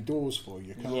so many doors for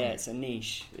you, can't it? Yeah, it's a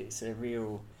niche. It's a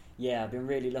real... Yeah, I've been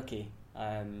really lucky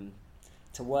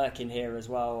to work in here as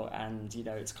well, and, you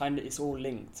know, it's all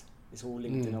linked. It's all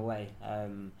linked in a way.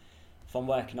 If I'm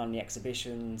working on the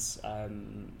exhibitions,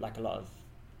 like a lot of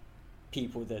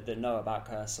people that know about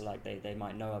Cursor, like they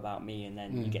might know about me, and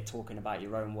then you get talking about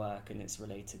your own work, and it's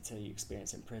related to your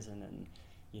experience in prison, and,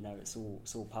 you know, it's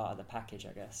all part of the package,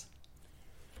 I guess.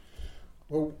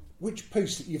 Well, which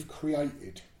piece that you've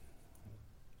created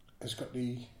has got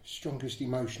the strongest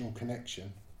emotional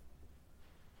connection?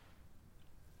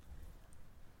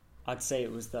 I'd say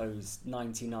it was those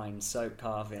 99 soap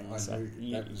carvings. I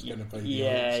knew that was going to be the yeah,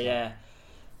 answer. Yeah.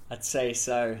 I'd say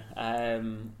so.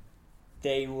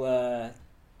 They were,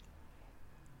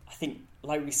 I think,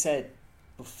 like we said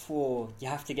before, you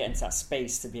have to get into that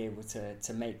space to be able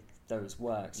to make those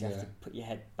works. You have to put your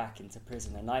head back into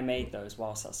prison, and I made those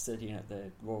whilst I was studying at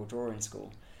the Royal Drawing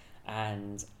School,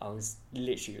 and I was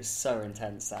literally, it was so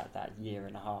intense that year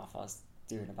and a half. I was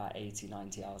doing about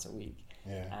 80-90 hours a week,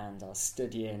 and I was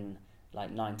studying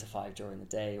like 9 to 5 during the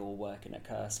day, or working at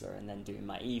Kersler, and then doing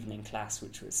my evening class,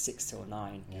 which was 6 till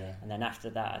 9, and then after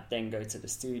that I'd then go to the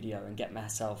studio and get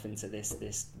myself into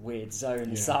this weird zone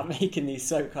and start making these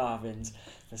soap carvings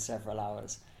for several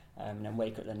hours, and then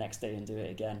wake up the next day and do it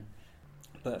again.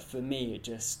 But for me,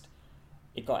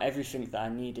 it got everything that I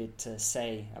needed to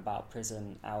say about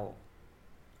prison out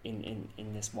in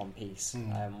this one piece,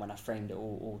 when I framed it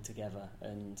all together.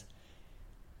 And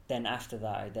then after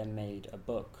that, I then made a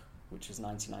book, which was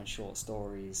 99 short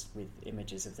stories with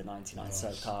images of the 99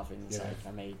 soap carvings. Yeah. Like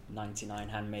I made 99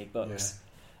 handmade books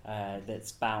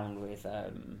that's bound with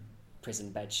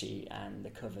prison bedsheet, and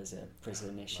the cover's a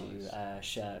prison issue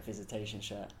shirt, visitation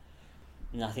shirt.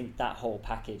 And I think that whole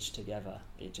package together,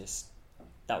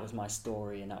 that was my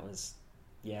story, and that was,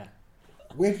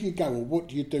 Where do you go, or what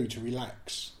do you do to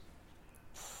relax?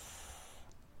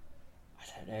 I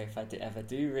don't know if I ever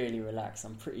do really relax.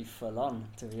 I'm pretty full on,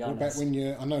 to be honest. What about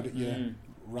when I know that you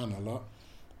run a lot.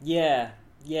 Yeah,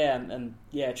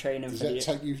 training Does for that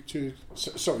take you to...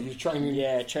 Sorry, you're training...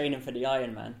 Yeah, training for the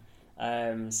Ironman.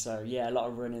 So, a lot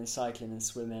of running, cycling and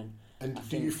swimming. And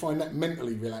do you find that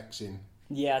mentally relaxing?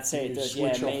 Yeah, I'd say it does.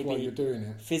 Switch off maybe while you're doing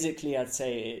it. Physically, I'd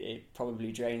say it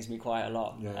probably drains me quite a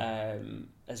lot. Yeah.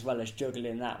 As well as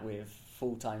juggling that with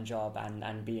full-time job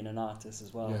and being an artist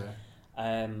as well.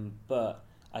 Yeah. But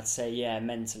I'd say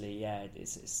mentally,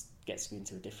 it's gets me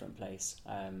into a different place.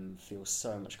 Feels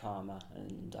so much calmer,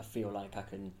 and I feel like I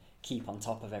can keep on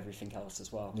top of everything else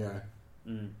as well. Yeah.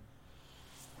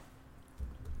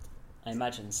 I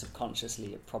imagine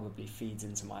subconsciously it probably feeds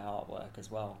into my artwork as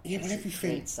well. Yeah, but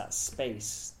everything, it's that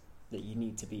space that you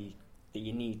need to be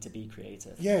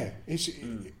creative. Yeah, it's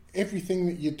everything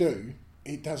that you do.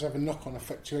 It does have a knock-on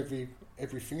effect to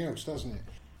everything else, doesn't it?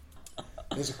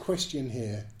 There's a question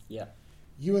here. Yeah.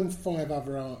 You and 5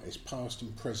 other artists, past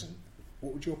and present,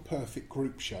 what would your perfect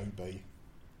group show be?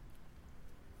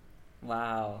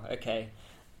 Wow. Okay.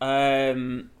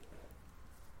 5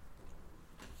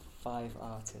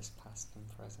 artists, past and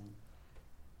present.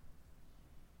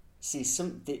 See,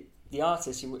 the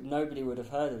artists nobody would have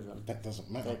heard of them. That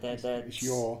doesn't matter. It's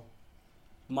your.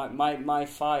 My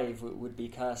 5 would be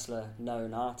Koestler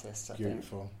known artists. I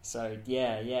Beautiful. think. So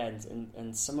yeah,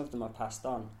 and some of them are passed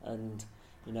on, and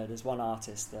there's one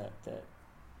artist that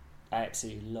I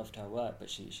absolutely loved her work, but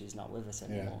she's not with us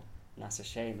anymore, and that's a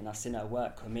shame. And I've seen her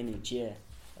work come in each year,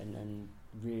 and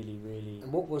really.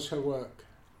 And what was her work?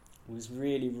 It was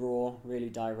really raw, really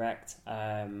direct,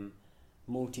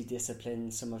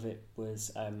 multidiscipline. Some of it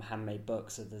was handmade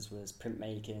books, others was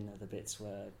printmaking, other bits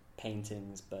were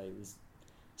paintings, but it was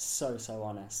so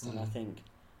honest. And I think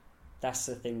that's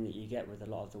the thing that you get with a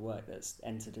lot of the work that's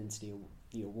entered into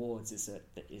the awards, is that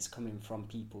is coming from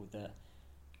people that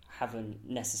haven't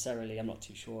necessarily, I'm not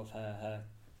too sure of her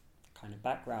kind of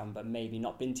background, but maybe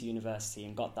not been to university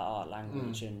and got that art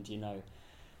language and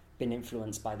been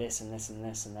influenced by this and this and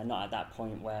this, and they're not at that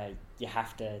point where you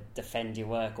have to defend your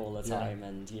work all the time,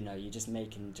 and you're just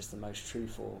making just the most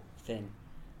truthful thing.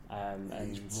 And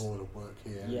it's raw work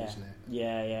here, isn't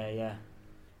it?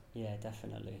 Yeah,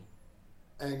 definitely.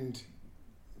 And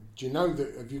do you know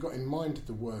that? Have you got in mind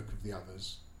the work of the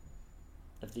others?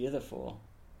 Of the other 4?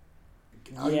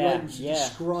 Are you able to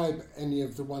describe any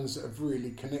of the ones that have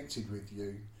really connected with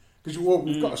you? Because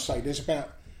we've got to say there's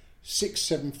about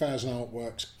 6,000-7,000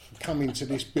 artworks come into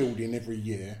this building every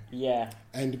year. Yeah.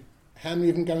 And how many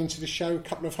of them go into the show? A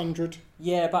couple of hundred?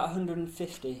 Yeah, about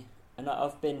 150. And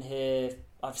I've been here,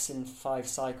 I've seen 5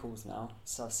 cycles now,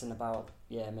 so I've seen about,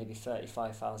 maybe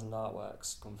 35,000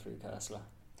 artworks come through Koestler.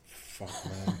 Fuck,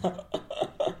 man.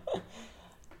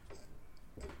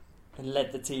 And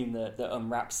led the team that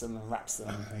unwraps them and wraps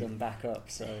them back up.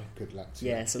 So good luck to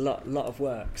you. it's a lot of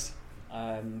works.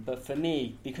 But for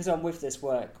me, because I'm with this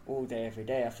work all day, every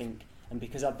day, I think, and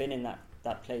because I've been in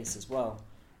that place as well,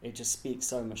 it just speaks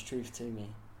so much truth to me.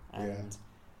 And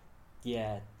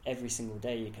every single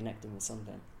day you're connecting with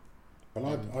something.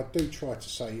 Well, I do try to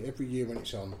say every year when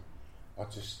it's on,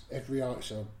 every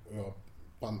artist I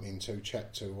bump into,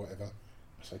 chat to, whatever,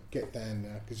 I say get down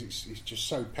there, because it's just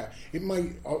so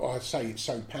I say it's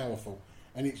so powerful,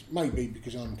 and it's maybe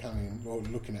because I'm coming or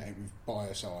looking at it with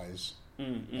biased eyes.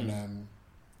 And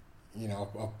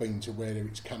I've been to where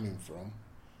it's coming from,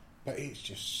 but it's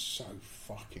just so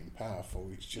fucking powerful.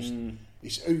 It's just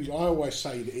I always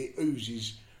say that it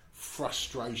oozes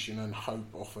frustration and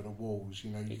hope off of the walls.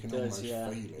 You can almost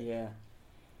feel it. Yeah,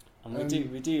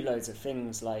 and we do loads of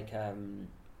things like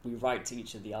we write to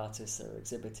each of the artists that are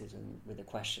exhibited with a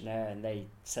questionnaire, and they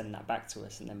send that back to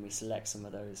us, and then we select some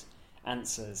of those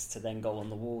answers to then go on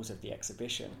the walls of the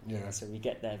exhibition. So we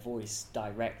get their voice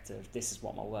direct of this is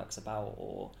what my work's about,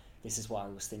 or this is what I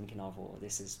was thinking of, or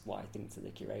this is what I think to the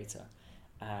curator.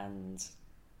 And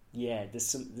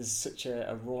there's such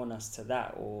a rawness to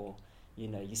that, or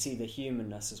you see the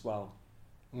humanness as well.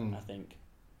 I think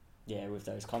with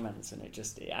those comments, and it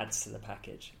adds to the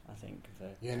package, I think.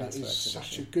 And it is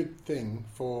such a good thing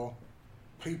for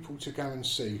people to go and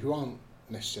see who aren't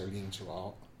necessarily into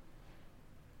art,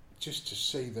 just to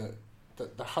see that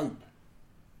the hope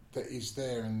that is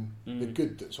there and the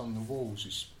good that's on the walls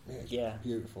is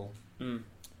beautiful.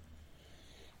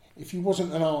 If you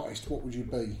wasn't an artist, what would you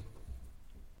be?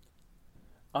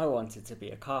 I wanted to be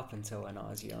a carpenter when I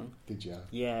was young. Did you?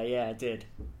 Yeah, I did.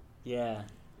 Yeah,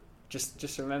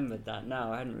 just remembered that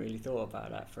now. I hadn't really thought about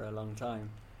that for a long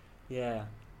time. Yeah,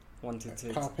 wanted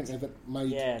to carpenter that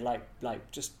made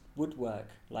like just woodwork,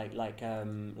 like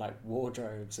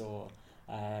wardrobes or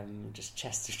just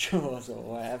chest of drawers or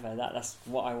whatever. That's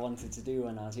what I wanted to do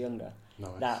when I was younger. Nice.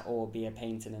 That or be a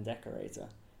painter and decorator,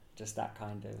 just that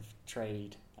kind of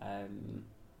trade.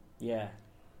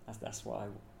 That's what I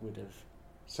would have.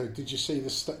 So did you see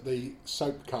the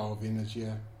soap carving as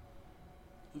you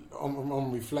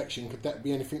on reflection? Could that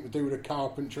be anything to do with a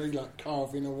carpentry, like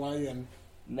carving away? And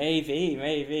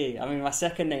maybe. I mean, my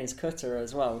second name's Cutter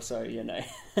as well, so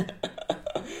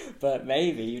But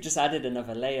maybe you just added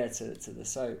another layer to the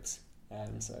soaps.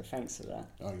 So thanks for that.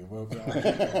 Oh, you're welcome.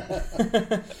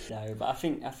 No, but I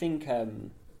think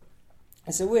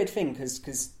it's a weird thing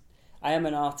because I am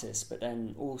an artist, but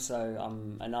then also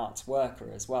I'm an arts worker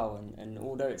as well. And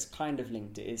although it's kind of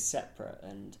linked, it is separate.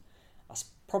 And I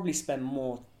probably spend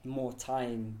more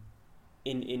time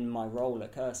in my role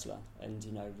at Cursler, and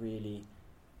really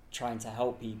trying to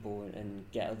help people and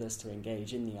get others to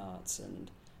engage in the arts.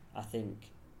 And I think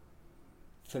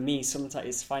for me, sometimes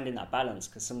it's finding that balance,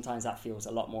 because sometimes that feels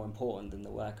a lot more important than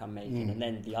the work I'm making. And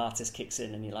then the artist kicks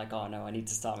in and you're like, oh no, I need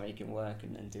to start making work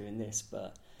and doing this.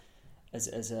 But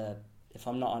if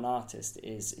I'm not an artist, it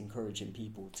is encouraging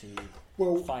people to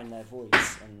find their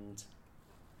voice and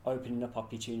opening up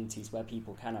opportunities where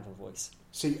people can have a voice.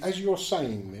 See, as you're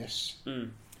saying this,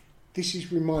 this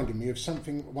is reminding me of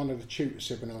something one of the tutors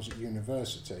said when I was at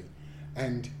university,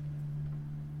 and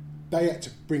they had to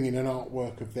bring in an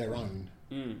artwork of their own,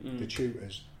 the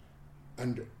tutors,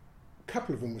 and a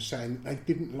couple of them were saying that they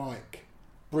didn't like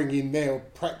bringing their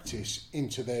practice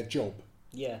into their job,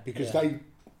 because they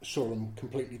saw them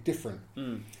completely different.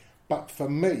 But for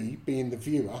me, being the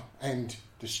viewer and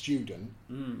the student,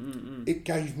 it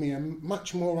gave me a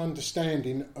much more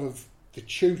understanding of the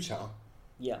tutor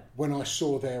when I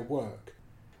saw their work.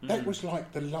 That was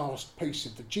like the last piece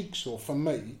of the jigsaw for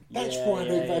me. That's why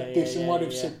they've had this and why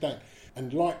they've said that.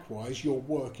 And likewise, your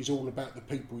work is all about the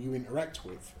people you interact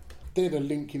with. They're the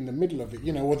link in the middle of it,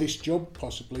 or this job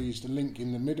possibly is the link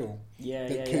in the middle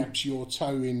that keeps your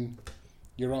toe in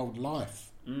your old life.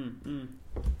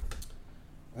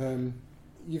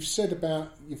 You've said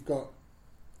about you've got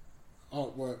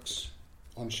artworks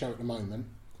on show at the moment.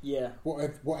 Yeah.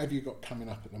 What have you got coming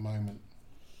up at the moment?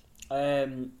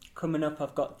 Coming up,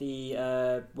 I've got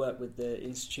the work with the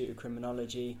Institute of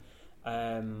Criminology.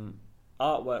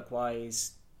 Artwork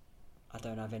wise, I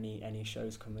don't have any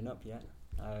shows coming up yet.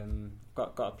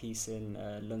 Got a piece in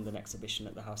London exhibition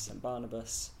at the House St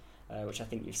Barnabas, which I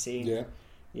think you've seen.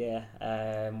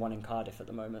 One in Cardiff at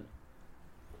the moment.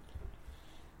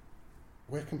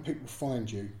 Where can people find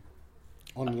you?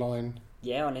 Online?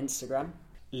 On Instagram,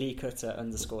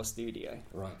 LeeCutter_studio.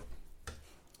 Right.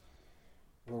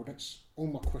 Well, that's all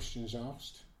my questions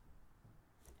asked.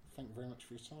 Thank you very much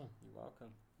for your time. You're welcome.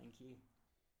 Thank you.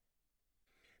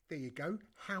 There you go.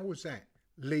 How was that?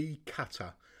 Lee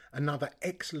Cutter. Another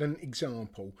excellent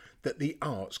example that the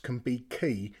arts can be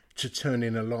key to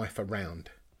turning a life around.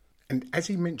 And as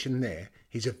he mentioned there,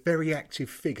 he's a very active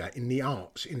figure in the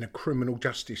arts in the criminal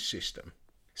justice system.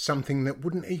 Something that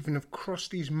wouldn't even have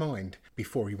crossed his mind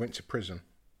before he went to prison.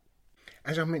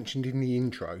 As I mentioned in the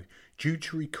intro, due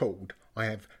to record, I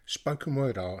have spoken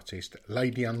word artist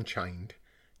Lady Unchained,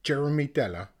 Jeremy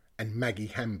Deller and Maggie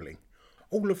Hambling,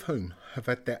 all of whom have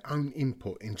had their own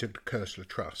input into the Cursler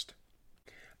Trust.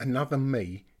 Another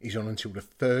Me is on until the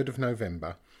 3rd of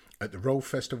November at the Royal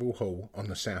Festival Hall on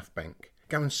the South Bank.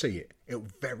 Go and see it. It'll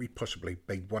very possibly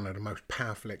be one of the most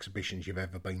powerful exhibitions you've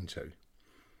ever been to.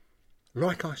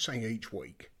 Like I say each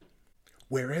week,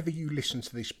 wherever you listen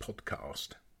to this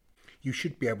podcast, you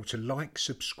should be able to like,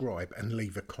 subscribe and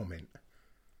leave a comment.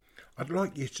 I'd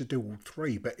like you to do all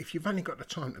three, but if you've only got the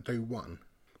time to do one,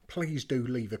 please do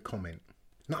leave a comment.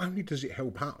 Not only does it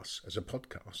help us as a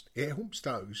podcast, it helps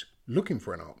those looking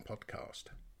for an art podcast.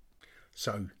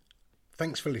 So,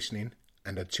 thanks for listening,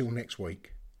 and until next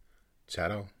week,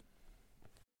 ta-da.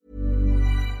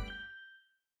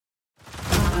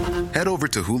 Head over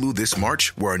to Hulu this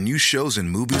March, where our new shows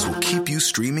and movies will keep you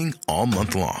streaming all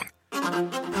month long.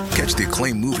 Catch the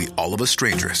acclaimed movie All of Us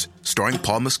Strangers, starring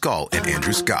Paul Mescal and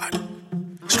Andrew Scott.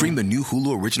 Stream the new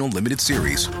Hulu original limited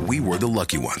series We Were the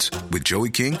Lucky Ones with Joey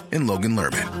King and Logan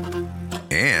Lerman.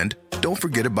 And don't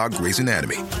forget about Grey's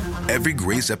Anatomy. Every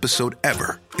Grey's episode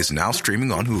ever is now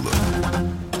streaming on Hulu.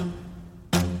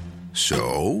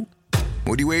 So,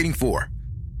 what are you waiting for?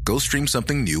 Go stream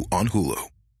something new on Hulu.